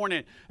Tuesday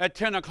morning at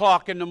 10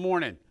 o'clock in the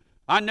morning.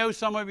 I know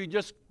some of you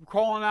just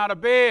crawling out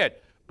of bed,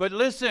 but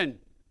listen,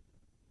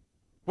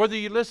 whether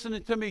you're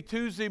listening to me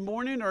Tuesday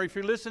morning or if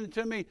you're listening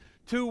to me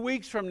 2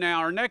 weeks from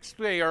now or next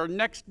day or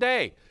next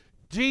day,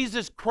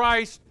 Jesus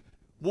Christ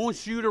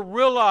wants you to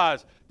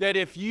realize that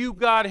if you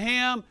got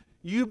him,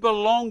 You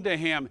belong to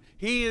Him.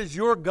 He is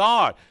your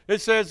God.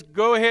 It says,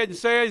 go ahead and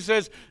say it. It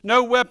says,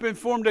 no weapon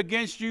formed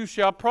against you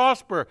shall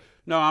prosper.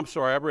 No, I'm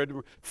sorry, I read it.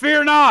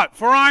 Fear not,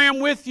 for I am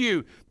with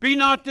you. Be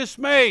not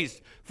dismayed,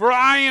 for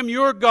I am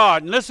your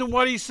God. And listen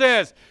what He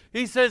says.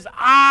 He says,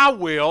 I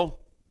will,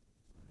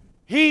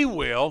 He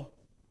will,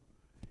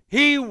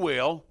 He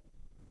will.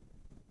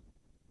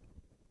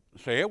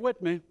 Say it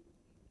with me.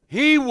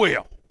 He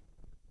will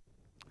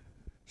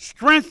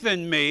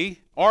strengthen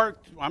me, or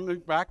I'm going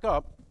to back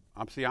up.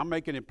 I'm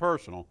making it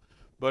personal,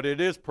 but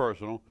it is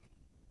personal.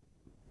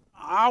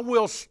 I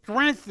will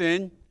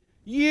strengthen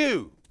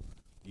you.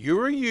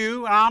 You're a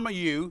you, I'm a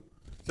you.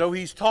 So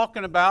He's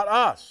talking about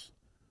us.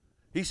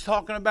 He's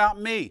talking about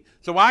me.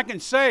 So I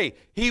can say,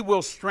 He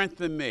will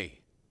strengthen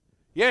me.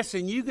 Yes,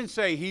 and you can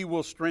say, He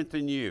will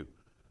strengthen you.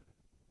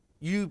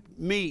 You,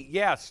 me,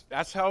 yes,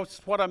 that's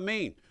what I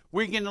mean.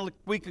 We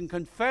can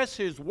confess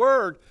His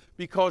word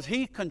because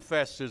He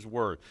confessed His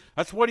word.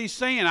 That's what He's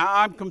saying.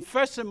 I'm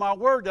confessing my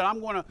word that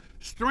I'm going to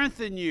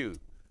strengthen you.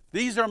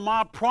 These are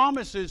my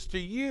promises to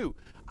you.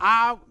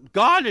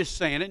 God is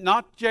saying it,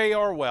 not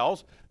J.R.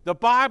 Wells. The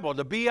Bible,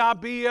 the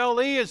Bible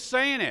is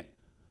saying it.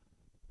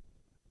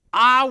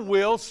 I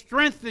will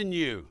strengthen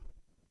you.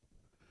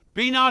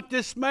 Be not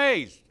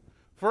dismayed,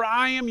 for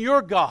I am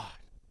your God.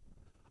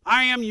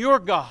 I am your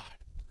God.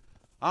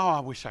 Oh, I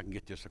wish I could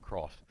get this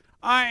across.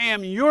 I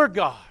am your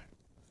God.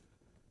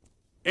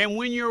 And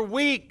when you're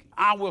weak,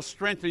 I will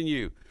strengthen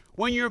you.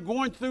 When you're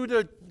going through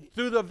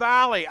the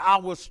valley, I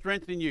will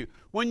strengthen you.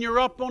 When you're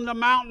up on the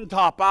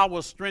mountaintop, I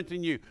will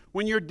strengthen you.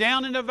 When you're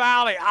down in the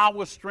valley, I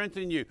will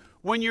strengthen you.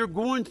 When you're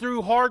going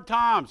through hard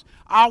times,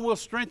 I will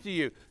strengthen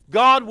you.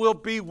 God will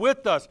be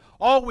with us.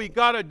 All we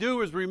got to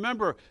do is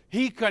remember,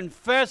 He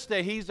confessed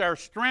that He's our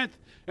strength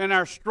and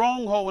our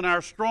stronghold and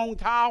our strong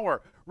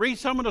tower. Read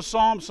some of the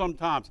Psalms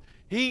sometimes.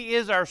 He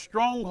is our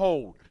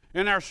stronghold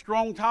and our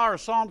strong tower.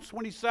 Psalms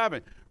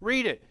 27.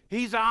 Read it.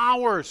 He's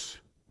ours.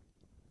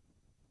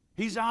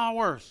 He's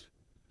ours.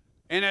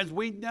 And as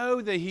we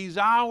know that He's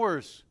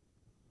ours,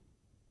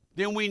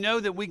 then we know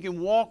that we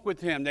can walk with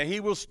Him, that He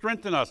will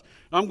strengthen us.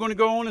 I'm going to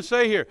go on and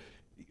say here,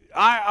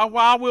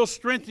 I will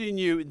strengthen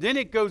you. Then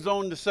it goes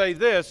on to say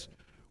this,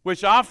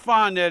 which I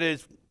find that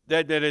is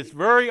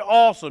very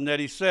awesome that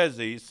He says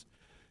these.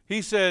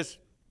 He says,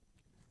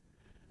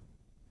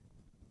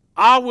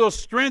 I will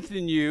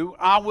strengthen you,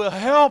 I will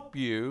help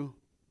you,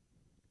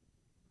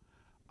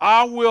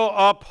 I will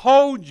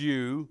uphold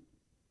you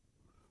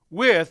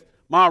with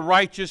my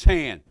righteous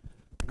hand.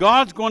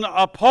 God's going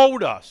to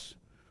uphold us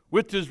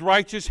with His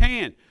righteous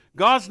hand.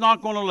 God's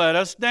not going to let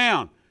us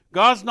down.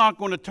 God's not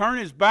going to turn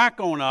His back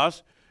on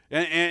us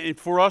and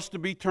for us to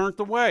be turned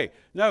away.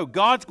 No,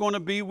 God's going to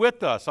be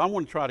with us. I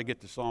want to try to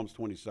get to Psalms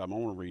 27. I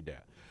want to read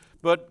that.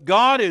 But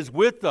God is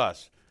with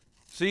us.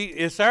 See,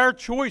 it's our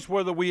choice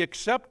whether we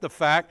accept the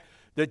fact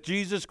that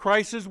Jesus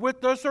Christ is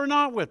with us or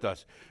not with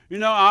us. You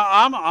know,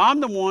 I'm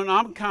the one,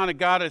 I'm kind of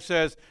guy that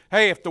says,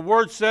 hey, if the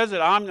Word says it,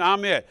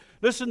 I'm it.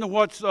 Listen to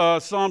what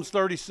Psalms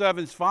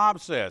 37:5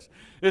 says.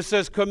 It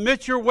says,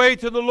 commit your way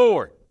to the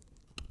Lord.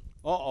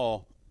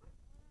 Uh-oh.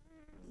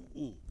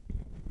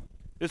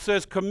 It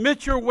says,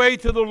 commit your way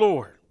to the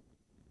Lord.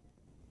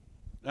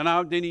 And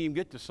I didn't even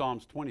get to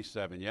Psalms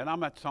 27 yet.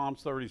 I'm at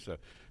Psalms 37.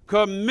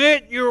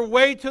 Commit your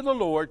way to the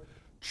Lord.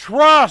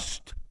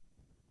 Trust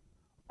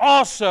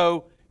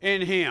also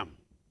in Him.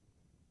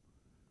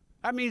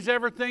 That means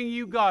everything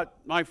you got,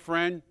 my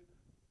friend.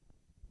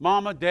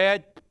 Mama,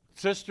 dad,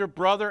 sister,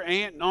 brother,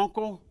 aunt, and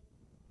uncle,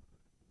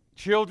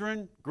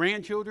 children,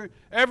 grandchildren.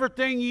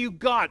 Everything you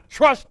got.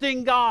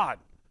 Trusting God.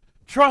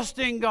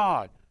 Trusting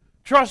God.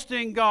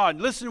 Trusting God.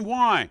 Listen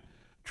why.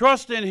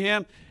 Trust in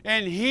Him,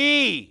 and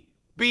He,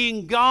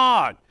 being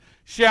God,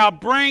 shall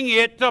bring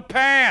it to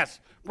pass.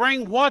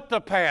 Bring what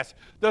to pass?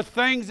 The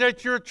things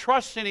that you're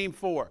trusting Him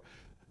for.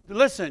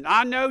 Listen,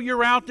 I know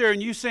you're out there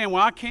and you're saying,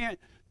 well, I can't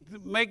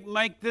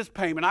make this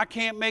payment. I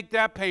can't make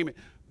that payment.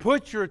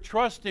 Put your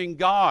trust in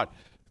God.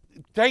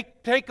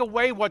 Take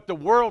away what the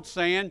world's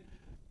saying.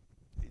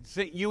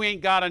 You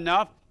ain't got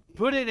enough.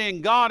 Put it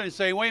in God and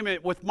say, wait a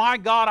minute, with my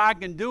God I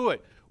can do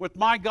it. With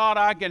my God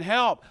I can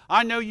help.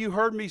 I know you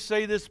heard me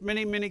say this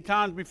many, many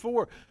times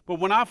before, but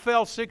when I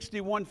fell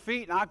 61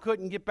 feet and I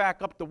couldn't get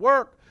back up to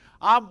work,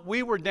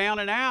 we were down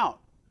and out.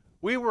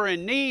 We were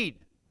in need.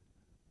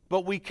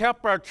 But we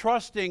kept our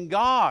trust in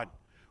God.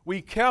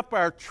 We kept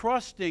our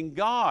trust in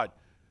God.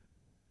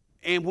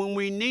 And when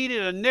we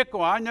needed a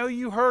nickel, I know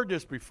you heard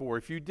this before,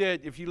 if you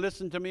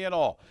listened to me at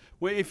all.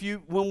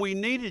 When we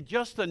needed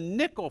just a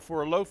nickel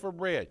for a loaf of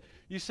bread,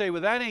 you say,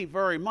 well, that ain't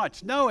very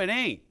much. No, it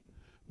ain't.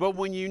 But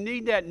when you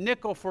need that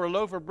nickel for a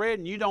loaf of bread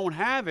and you don't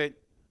have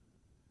it,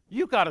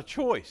 you got a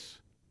choice.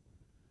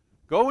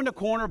 Go in the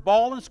corner,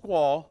 bawl and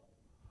squall,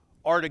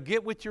 or to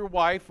get with your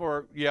wife,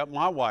 or,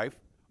 my wife,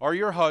 or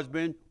your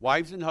husband.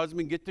 Wives and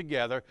husband get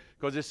together,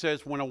 because it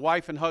says when a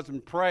wife and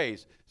husband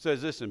prays, it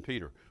says this in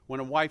Peter, when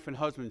a wife and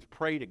husband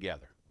pray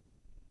together.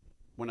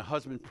 When a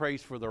husband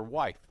prays for their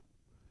wife.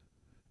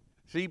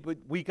 See, but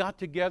we got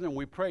together and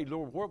we prayed,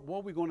 Lord, what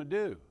are we going to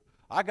do?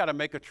 I got to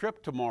make a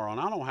trip tomorrow, and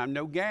I don't have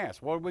no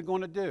gas. What are we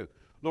going to do?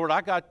 Lord,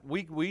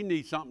 we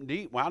need something to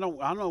eat. Well, I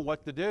don't know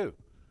what to do.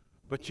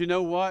 But you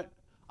know what?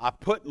 I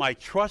put my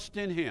trust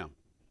in him.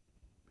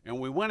 And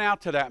we went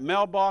out to that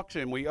mailbox,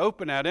 and we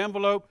opened that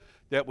envelope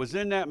that was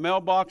in that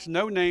mailbox,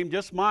 no name,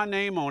 just my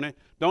name on it.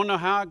 Don't know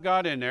how it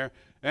got in there.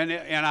 And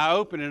I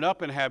opened it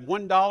up and had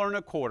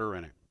 $1.25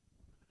 in it.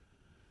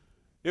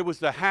 It was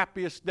the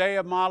happiest day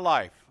of my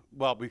life.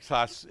 Well,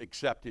 besides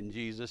accepting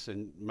Jesus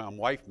and my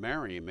wife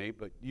marrying me,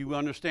 but you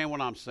understand what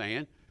I'm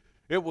saying.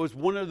 It was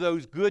one of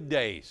those good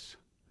days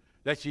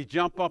that you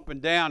jump up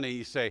and down and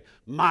you say,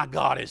 my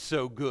God is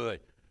so good.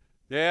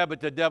 Yeah, but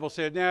the devil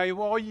said, now,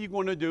 what are you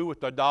going to do with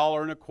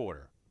 $1.25?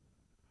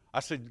 I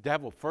said,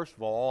 devil, first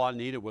of all I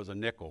needed was a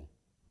nickel.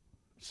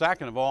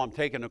 Second of all, I'm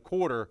taking a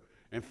quarter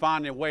and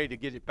finding a way to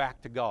get it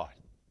back to God.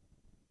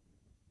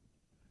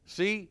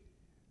 See,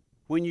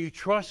 when you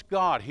trust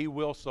God, he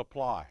will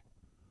supply.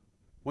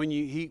 When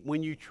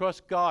you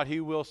trust God, he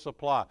will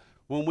supply.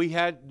 When we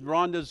had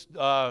Rhonda's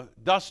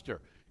Duster,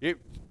 it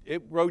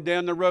rode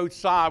down the road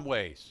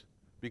sideways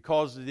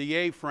because the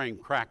A-frame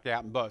cracked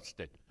out and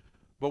busted.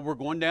 But we're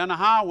going down the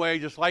highway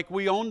just like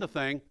we own the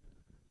thing.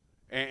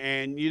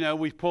 And you know,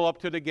 we pull up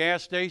to the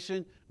gas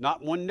station,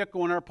 not one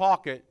nickel in our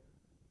pocket,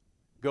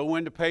 go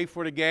in to pay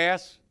for the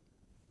gas.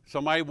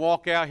 Somebody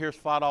walk out, here's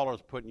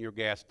 $5 put in your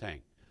gas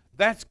tank.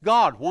 That's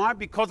God. Why?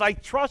 Because I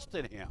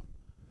trusted him.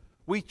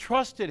 We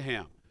trusted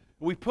him.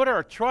 We put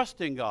our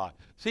trust in God.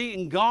 See,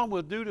 and God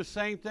will do the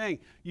same thing.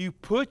 You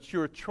put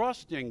your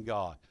trust in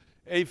God.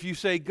 If you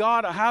say,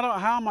 God,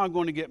 how am I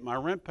going to get my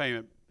rent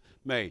payment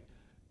made?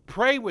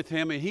 Pray with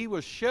him and he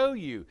will show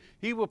you.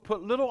 He will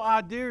put little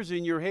ideas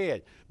in your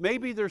head.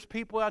 Maybe there's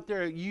people out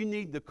there you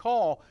need to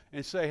call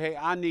and say, hey,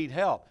 I need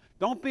help.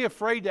 Don't be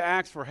afraid to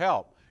ask for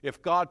help if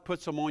God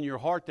puts them on your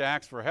heart to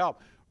ask for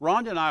help.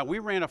 Rhonda and I, we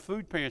ran a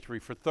food pantry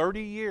for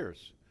 30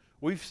 years.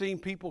 We've seen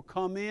people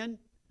come in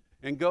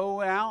and go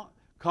out,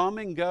 come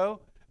and go.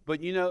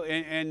 But, you know,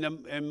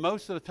 and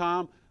most of the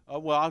time,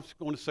 well, I was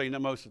going to say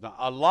not most of the time,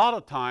 a lot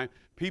of time,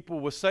 people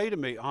will say to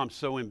me, oh, I'm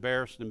so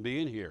embarrassed in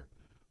being here.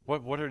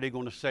 What are they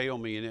going to say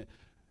on me? And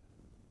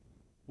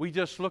we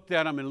just looked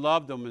at them and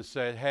loved them and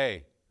said,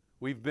 hey,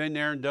 we've been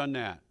there and done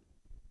that.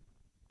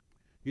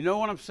 You know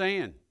what I'm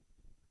saying?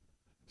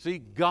 See,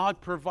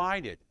 God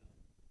provided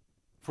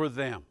for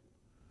them.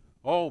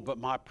 Oh, but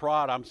my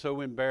pride, I'm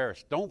so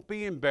embarrassed. Don't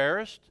be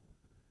embarrassed.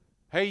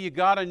 Hey, you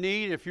got a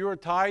need. If you're a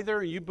tither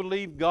and you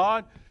believe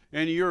God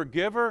and you're a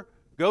giver,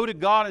 go to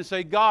God and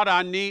say, God,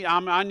 I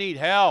need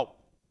help.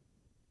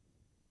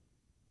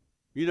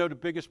 You know, the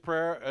biggest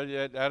prayer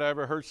that I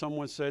ever heard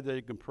someone say that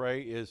you can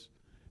pray is,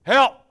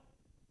 help!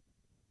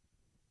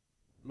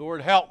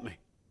 Lord, help me.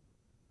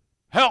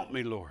 Help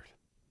me, Lord.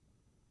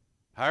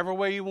 However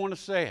way you want to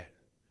say it.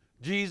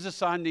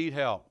 Jesus, I need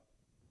help.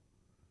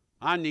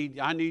 I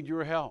need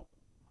your help.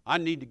 I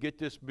need to get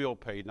this bill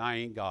paid, and I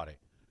ain't got it.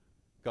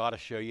 God will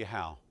show you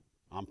how.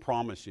 I'm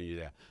promising you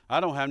that. I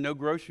don't have no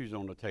groceries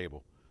on the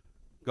table.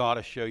 God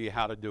will show you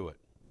how to do it.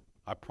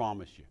 I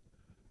promise you.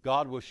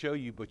 God will show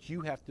you, but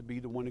you have to be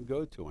the one to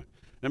go to him.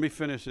 Let me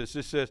finish this.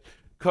 It says,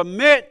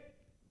 commit.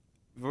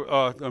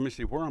 Let me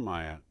see, where am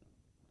I at?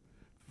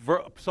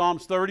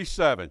 Psalms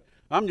 37.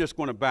 I'm just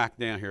going to back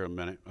down here a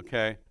minute,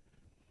 okay?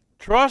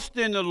 Trust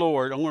in the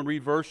Lord. I'm going to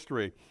read verse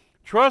 3.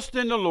 Trust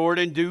in the Lord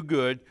and do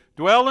good.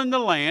 Dwell in the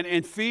land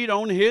and feed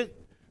on his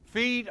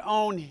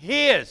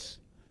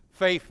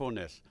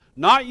faithfulness.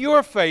 Not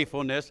your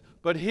faithfulness,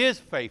 but his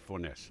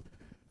faithfulness.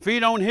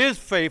 Feed on his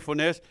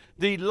faithfulness.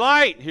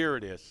 Delight. Here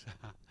it is.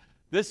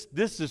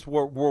 This is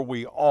where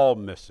we all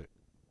miss it.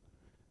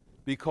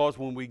 Because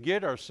when we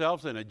get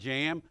ourselves in a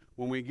jam,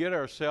 when we get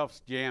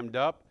ourselves jammed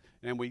up,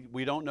 and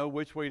we don't know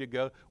which way to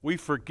go, we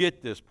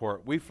forget this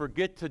part. We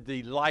forget to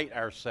delight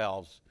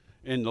ourselves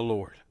in the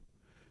Lord.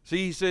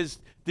 See, he says,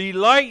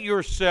 delight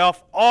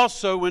yourself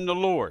also in the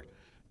Lord.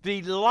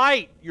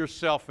 Delight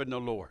yourself in the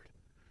Lord.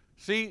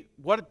 See,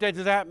 what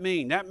does that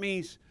mean? That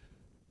means,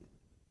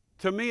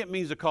 to me, it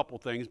means a couple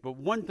things, but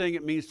one thing,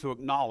 it means to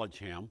acknowledge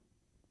him.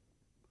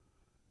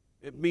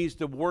 It means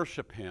to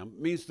worship him.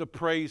 It means to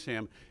praise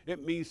him.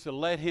 It means to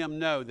let him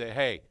know that,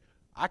 hey,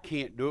 I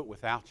can't do it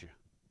without you.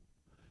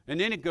 And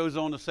then it goes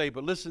on to say,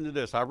 but listen to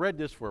this. I read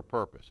this for a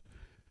purpose.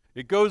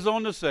 It goes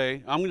on to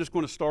say, I'm just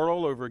going to start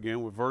all over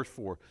again with verse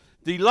 4.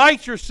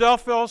 Delight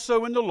yourself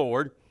also in the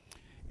Lord,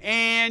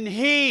 and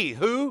he,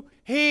 who?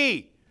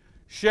 He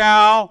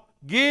shall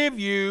give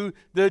you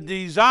the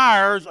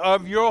desires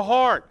of your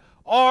heart,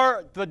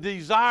 or the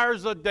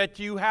desires that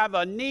you have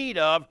a need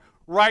of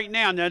right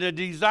now. Now, the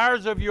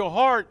desires of your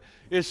heart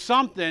is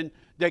something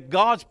that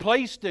God's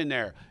placed in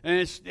there.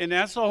 And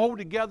that's a whole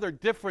together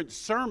different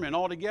sermon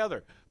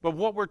altogether. But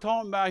what we're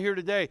talking about here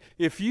today,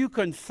 if you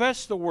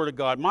confess the Word of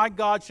God, my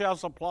God shall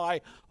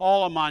supply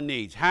all of my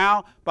needs.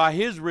 How? By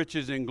his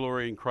riches in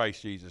glory in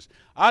Christ Jesus.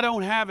 I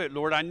don't have it,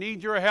 Lord. I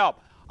need your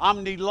help.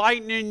 I'm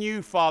delighting in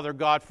you, Father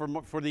God,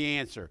 for the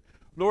answer.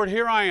 Lord,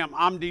 here I am.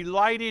 I'm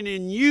delighting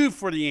in you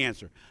for the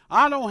answer.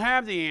 I don't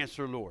have the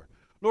answer, Lord.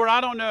 Lord,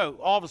 I don't know.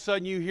 All of a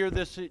sudden you hear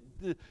this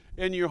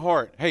in your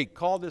heart. Hey,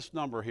 call this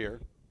number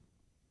here.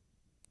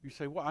 You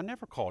say, well, I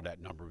never called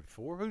that number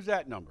before. Who's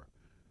that number?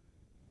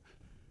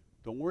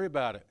 Don't worry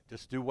about it.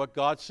 Just do what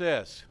God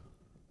says.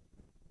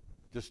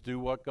 Just do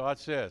what God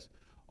says.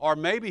 Or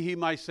maybe he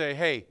might say,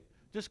 hey,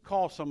 just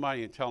call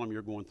somebody and tell them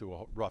you're going through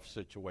a rough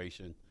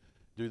situation.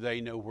 Do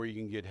they know where you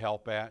can get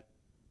help at?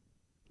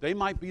 They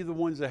might be the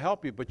ones that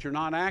help you, but you're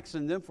not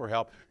asking them for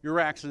help. You're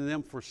asking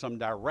them for some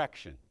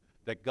direction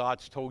that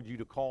God's told you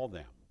to call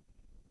them.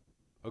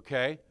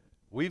 Okay?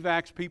 We've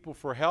asked people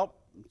for help.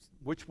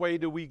 Which way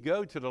do we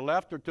go? To the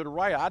left or to the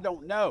right? I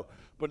don't know.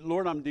 But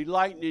Lord, I'm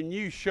delighting in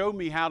you. Show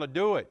me how to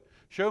do it.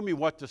 Show me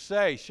what to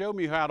say. Show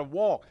me how to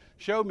walk.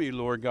 Show me,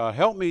 Lord God.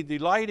 Help me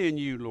delight in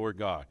you, Lord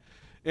God.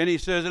 And he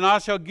says, and I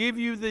shall give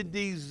you the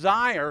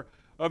desire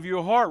of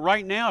your heart.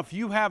 Right now, if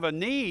you have a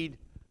need,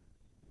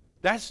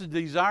 that's the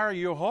desire of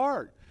your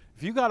heart.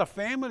 If you got a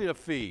family to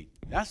feed,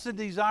 that's the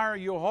desire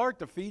of your heart,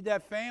 to feed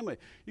that family.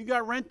 You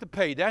got rent to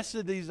pay, that's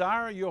the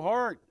desire of your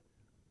heart.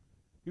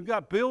 You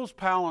got bills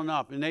piling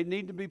up and they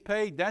need to be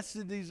paid. That's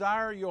the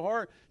desire of your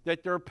heart,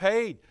 that they're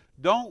paid.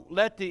 Don't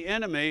let the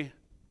enemy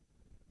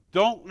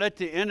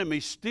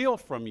steal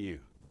from you.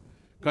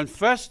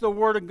 Confess the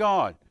Word of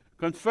God.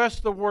 Confess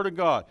the Word of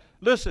God.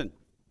 Listen,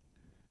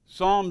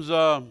 Psalms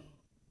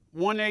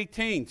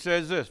 118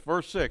 says this,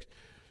 verse 6.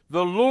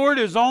 The Lord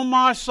is on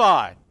my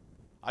side.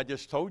 I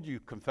just told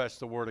you, confess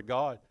the Word of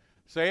God.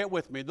 Say it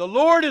with me. The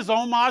Lord is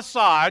on my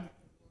side.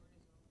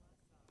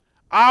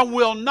 I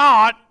will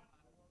not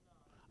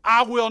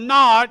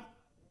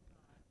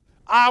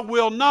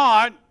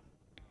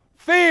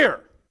fear.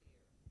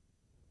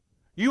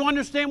 You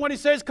understand what he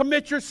says?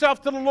 Commit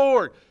yourself to the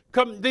Lord.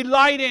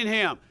 Delight in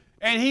him.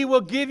 And he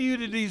will give you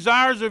the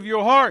desires of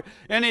your heart.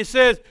 And it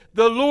says,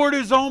 the Lord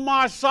is on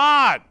my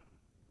side.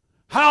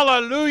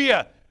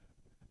 Hallelujah.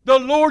 The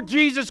Lord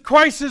Jesus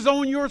Christ is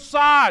on your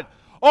side.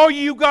 All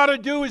you got to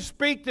do is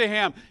speak to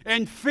him.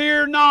 And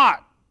fear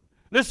not.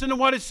 Listen to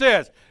what it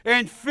says.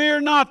 And fear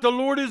not, the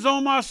Lord is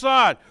on my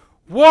side.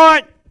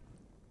 What?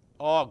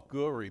 Oh,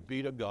 glory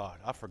be to God.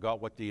 I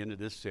forgot what the end of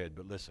this said,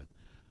 but listen.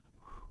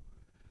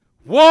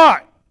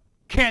 What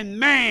can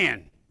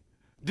man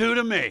do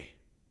to me?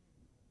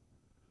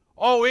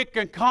 Oh, it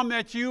can come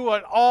at you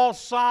at all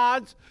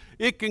sides.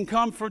 It can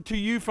come to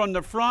you from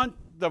the front,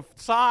 the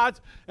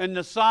sides, and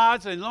the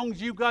sides. As long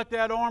as you got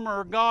that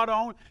armor of God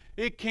on,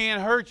 it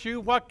can't hurt you.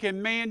 What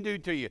can man do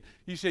to you?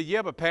 You say,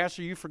 yeah, but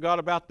Pastor, you forgot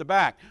about the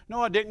back.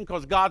 No, I didn't,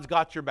 because God's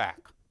got your back.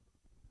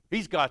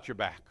 He's got your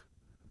back.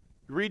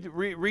 Read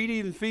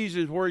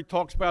Ephesians where he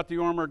talks about the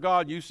armor of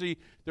God. You see,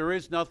 there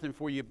is nothing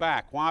for your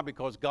back. Why?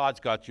 Because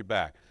God's got your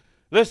back.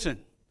 Listen,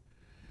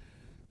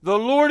 the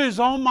Lord is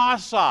on my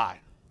side.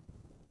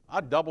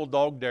 I double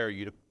dog dare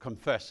you to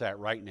confess that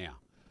right now.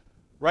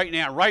 Right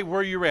now, right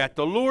where you're at.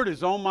 The Lord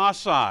is on my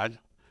side.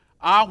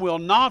 I will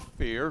not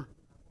fear.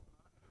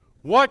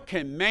 What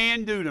can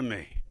man do to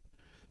me?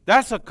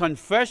 That's a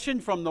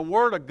confession from the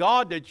Word of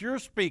God that you're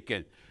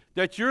speaking.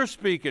 That you're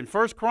speaking.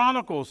 1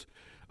 Chronicles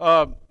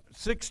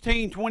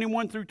 16,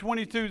 21 through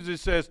 22, it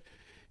says,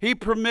 he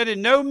permitted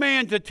no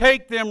man to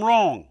take them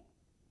wrong.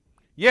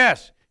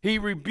 Yes, he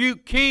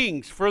rebuked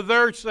kings for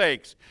their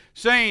sakes,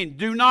 saying,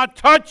 do not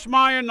touch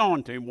my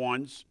anointed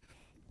ones,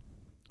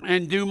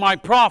 and do my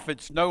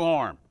prophets no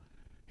harm.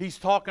 He's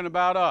talking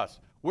about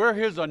us. We're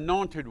his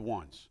anointed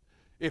ones.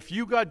 If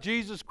you got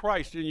Jesus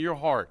Christ in your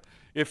heart,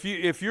 if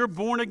you're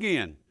born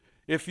again,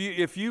 if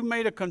you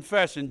made a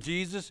confession,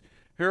 Jesus,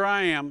 here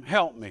I am,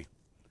 help me,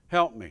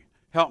 help me,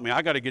 help me.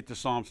 I got to get to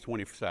Psalms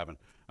 27.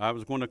 I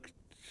was going to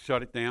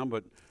shut it down,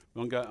 but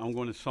I'm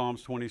going to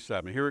Psalms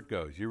 27. Here it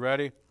goes. You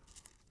ready?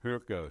 Here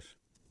it goes.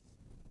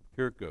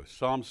 Here it goes.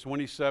 Psalms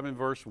 27,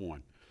 verse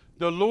 1.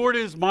 The Lord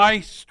is my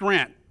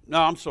strength. No,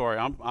 I'm sorry.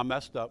 I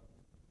messed up.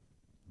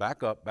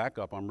 Back up.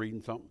 I'm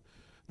reading something.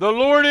 The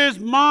Lord is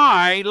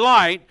my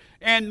light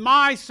and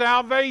my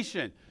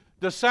salvation.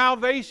 The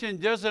salvation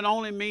doesn't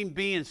only mean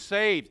being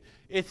saved.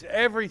 It's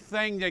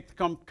everything that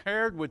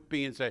compared with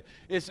being saved.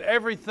 It's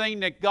everything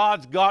that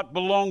God's got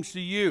belongs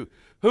to you.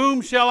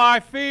 Whom shall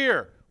I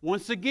fear?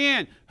 Once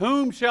again,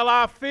 whom shall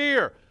I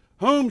fear?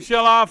 Whom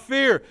shall I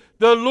fear?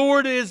 The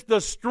Lord is the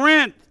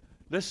strength.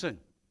 Listen,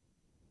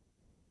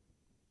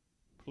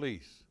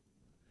 please,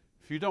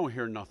 if you don't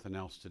hear nothing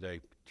else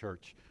today,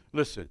 church,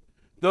 listen.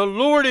 The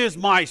Lord is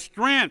my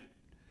strength,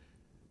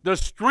 the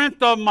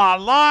strength of my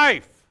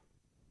life.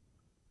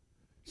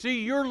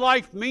 See, your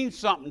life means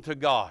something to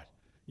God.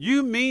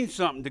 You mean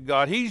something to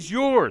God. He's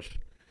yours.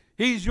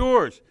 He's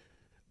yours.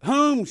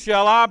 Whom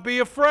shall I be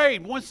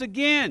afraid? Once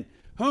again,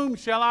 whom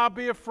shall I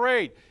be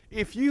afraid?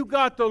 If you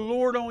got the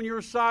Lord on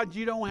your side,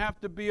 you don't have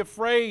to be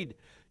afraid.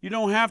 You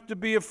don't have to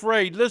be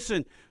afraid.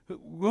 Listen,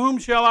 whom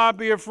shall I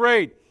be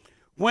afraid?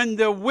 When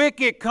the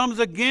wicked comes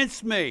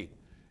against me,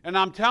 and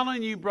I'm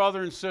telling you,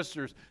 brothers and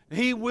sisters,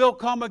 he will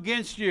come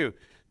against you.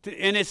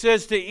 And it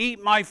says to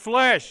eat my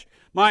flesh,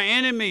 my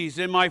enemies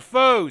and my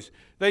foes.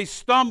 They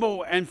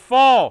stumble and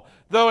fall.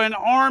 Though an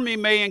army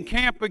may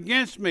encamp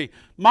against me,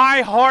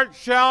 my heart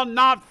shall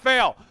not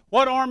fail.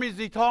 What army is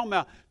he talking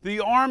about? The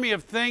army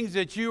of things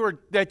that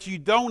you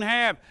don't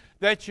have,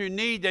 that you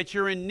need, that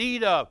you're in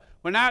need of.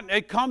 When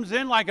it comes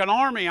in like an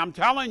army, I'm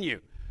telling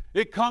you.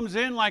 It comes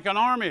in like an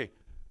army.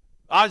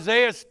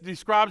 Isaiah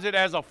describes it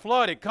as a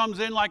flood. It comes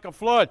in like a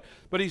flood.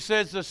 But he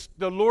says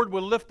the Lord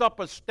will lift up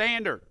a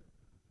standard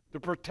to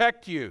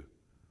protect you,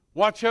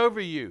 watch over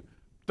you.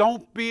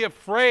 Don't be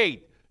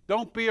afraid.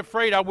 Don't be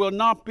afraid. I will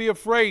not be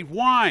afraid.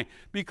 Why?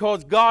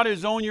 Because God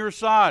is on your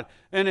side.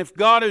 And if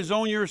God is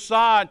on your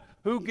side,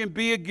 who can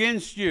be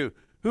against you?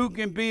 Who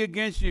can be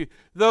against you?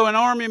 Though an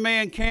army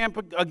may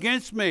encamp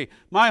against me,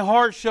 my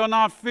heart shall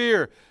not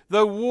fear.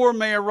 Though war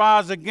may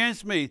arise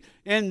against me,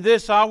 in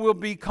this I will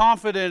be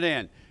confident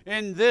in.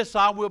 In this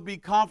I will be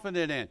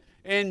confident in.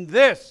 In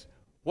this,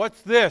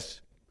 what's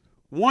this?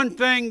 One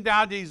thing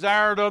thou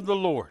desired of the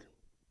Lord.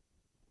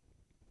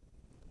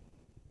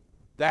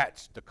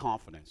 That's the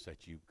confidence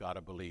that you've got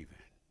to believe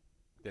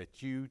in.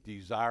 That you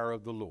desire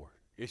of the Lord.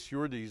 It's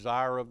your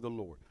desire of the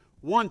Lord.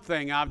 One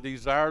thing I've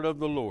desired of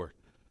the Lord.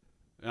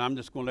 And I'm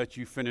just going to let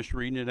you finish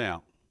reading it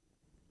out.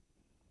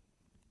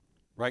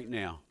 Right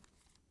now.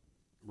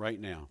 Right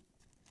now.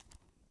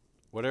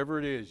 Whatever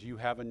it is you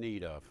have a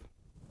need of.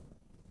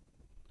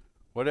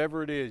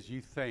 Whatever it is you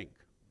think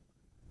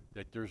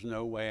that there's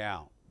no way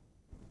out.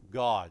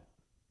 God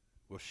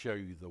will show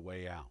you the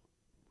way out.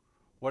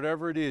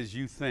 Whatever it is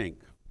you think,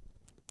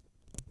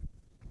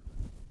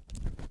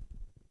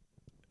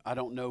 I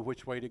don't know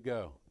which way to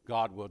go.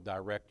 God will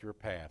direct your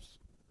paths.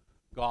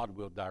 God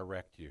will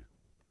direct you.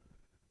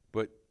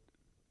 But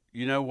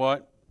you know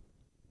what?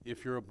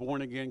 If you're a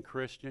born-again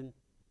Christian,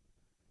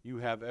 you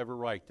have every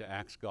right to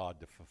ask God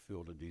to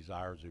fulfill the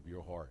desires of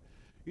your heart.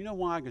 You know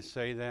why I can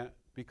say that?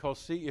 Because,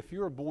 see, if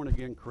you're a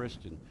born-again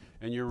Christian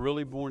and you're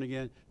really born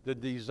again, the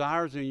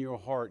desires in your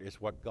heart is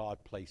what God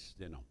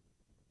placed in them.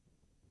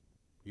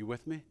 You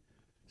with me?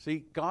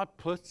 See, God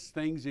puts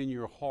things in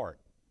your heart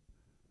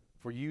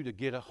for you to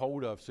get a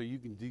hold of so you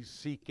can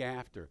seek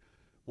after.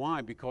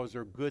 Why? Because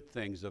they're good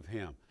things of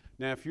Him.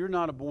 Now, if you're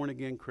not a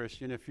born-again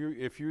Christian, if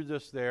you're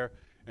just there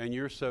and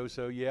you're so,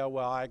 yeah,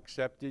 well, I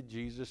accepted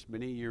Jesus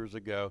many years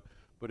ago,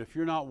 but if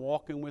you're not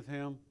walking with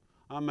Him,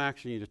 I'm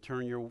asking you to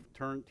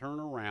turn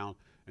around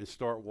and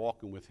start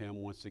walking with Him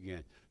once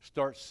again.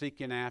 Start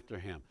seeking after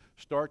Him.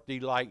 Start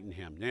delighting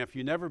Him. Now, if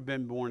you've never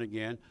been born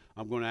again,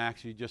 I'm going to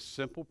ask you just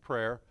simple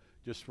prayer.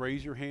 Just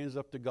raise your hands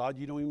up to God.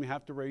 You don't even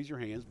have to raise your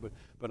hands,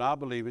 but I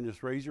believe in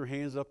just raise your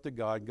hands up to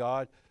God.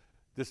 God,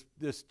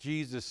 this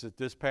Jesus that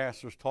this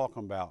pastor's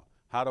talking about,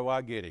 how do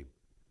I get Him?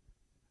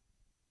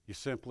 You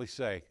simply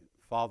say,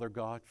 Father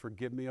God,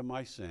 forgive me of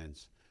my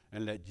sins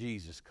and let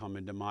Jesus come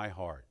into my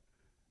heart.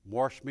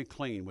 Wash me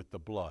clean with the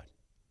blood.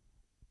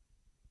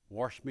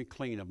 Wash me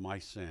clean of my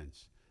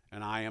sins,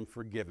 and I am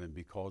forgiven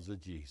because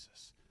of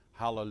Jesus.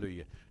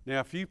 Hallelujah. Now,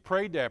 if you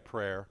prayed that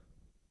prayer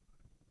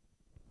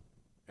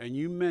and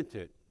you meant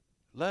it,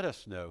 let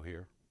us know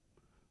here.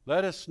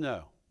 Let us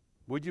know.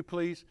 Would you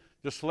please?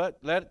 Just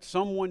let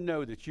someone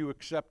know that you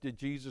accepted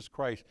Jesus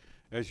Christ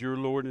as your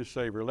Lord and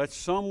Savior. Let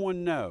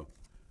someone know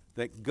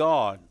that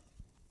God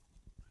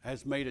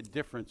has made a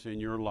difference in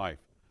your life.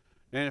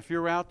 And if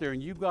you're out there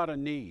and you've got a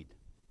need,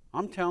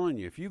 I'm telling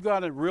you, if you've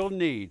got a real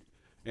need,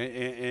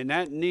 and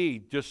that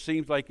need just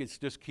seems like it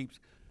just keeps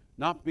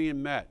not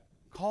being met,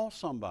 call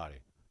somebody.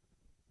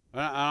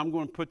 And I'm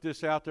going to put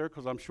this out there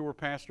because I'm sure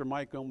Pastor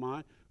Mike don't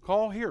mind.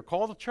 Call here.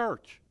 Call the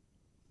church.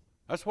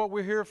 That's what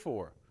we're here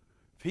for.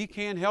 If he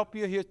can't help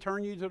you, he'll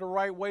turn you to the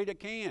right way that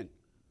can.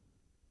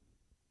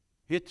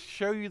 He'll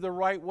show you the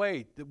right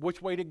way,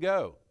 which way to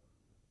go.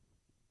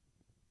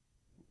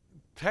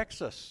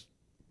 Text us.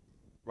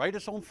 Write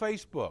us on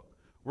Facebook.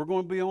 We're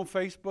going to be on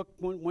Facebook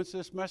once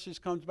this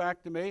message comes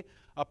back to me.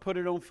 I'll put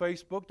it on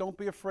Facebook. Don't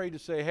be afraid to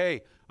say,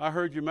 hey, I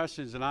heard your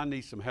message and I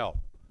need some help.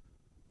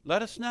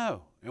 Let us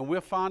know, and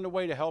we'll find a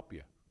way to help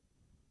you.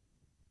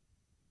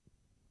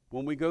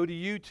 When we go to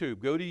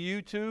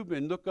YouTube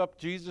and look up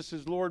Jesus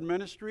is Lord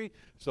Ministry.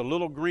 It's a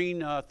little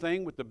green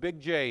thing with the big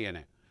J in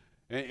it.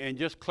 And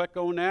just click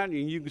on that,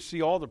 and you can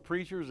see all the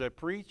preachers that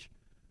preach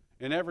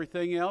and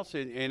everything else.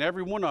 And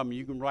every one of them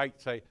you can write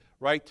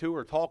to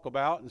or talk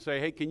about and say,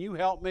 hey, can you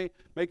help me?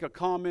 Make a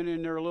comment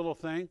in their little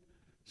thing.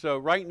 So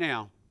right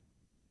now,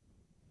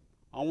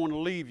 I want to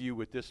leave you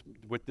with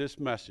this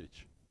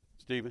message.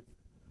 Stephen,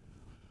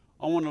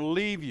 I want to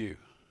leave you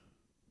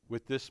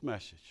with this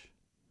message.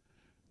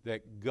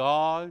 That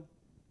God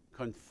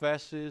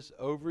confesses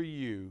over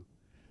you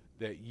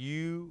that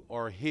you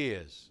are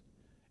His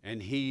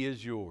and He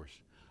is yours.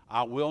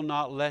 I will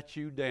not let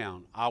you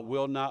down. I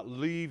will not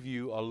leave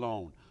you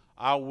alone.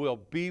 I will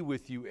be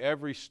with you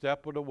every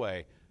step of the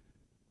way.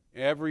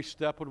 Every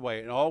step of the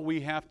way. And all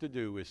we have to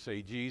do is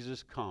say,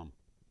 Jesus, come.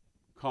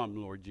 Come,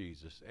 Lord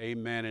Jesus.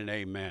 Amen and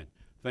amen.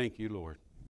 Thank you, Lord.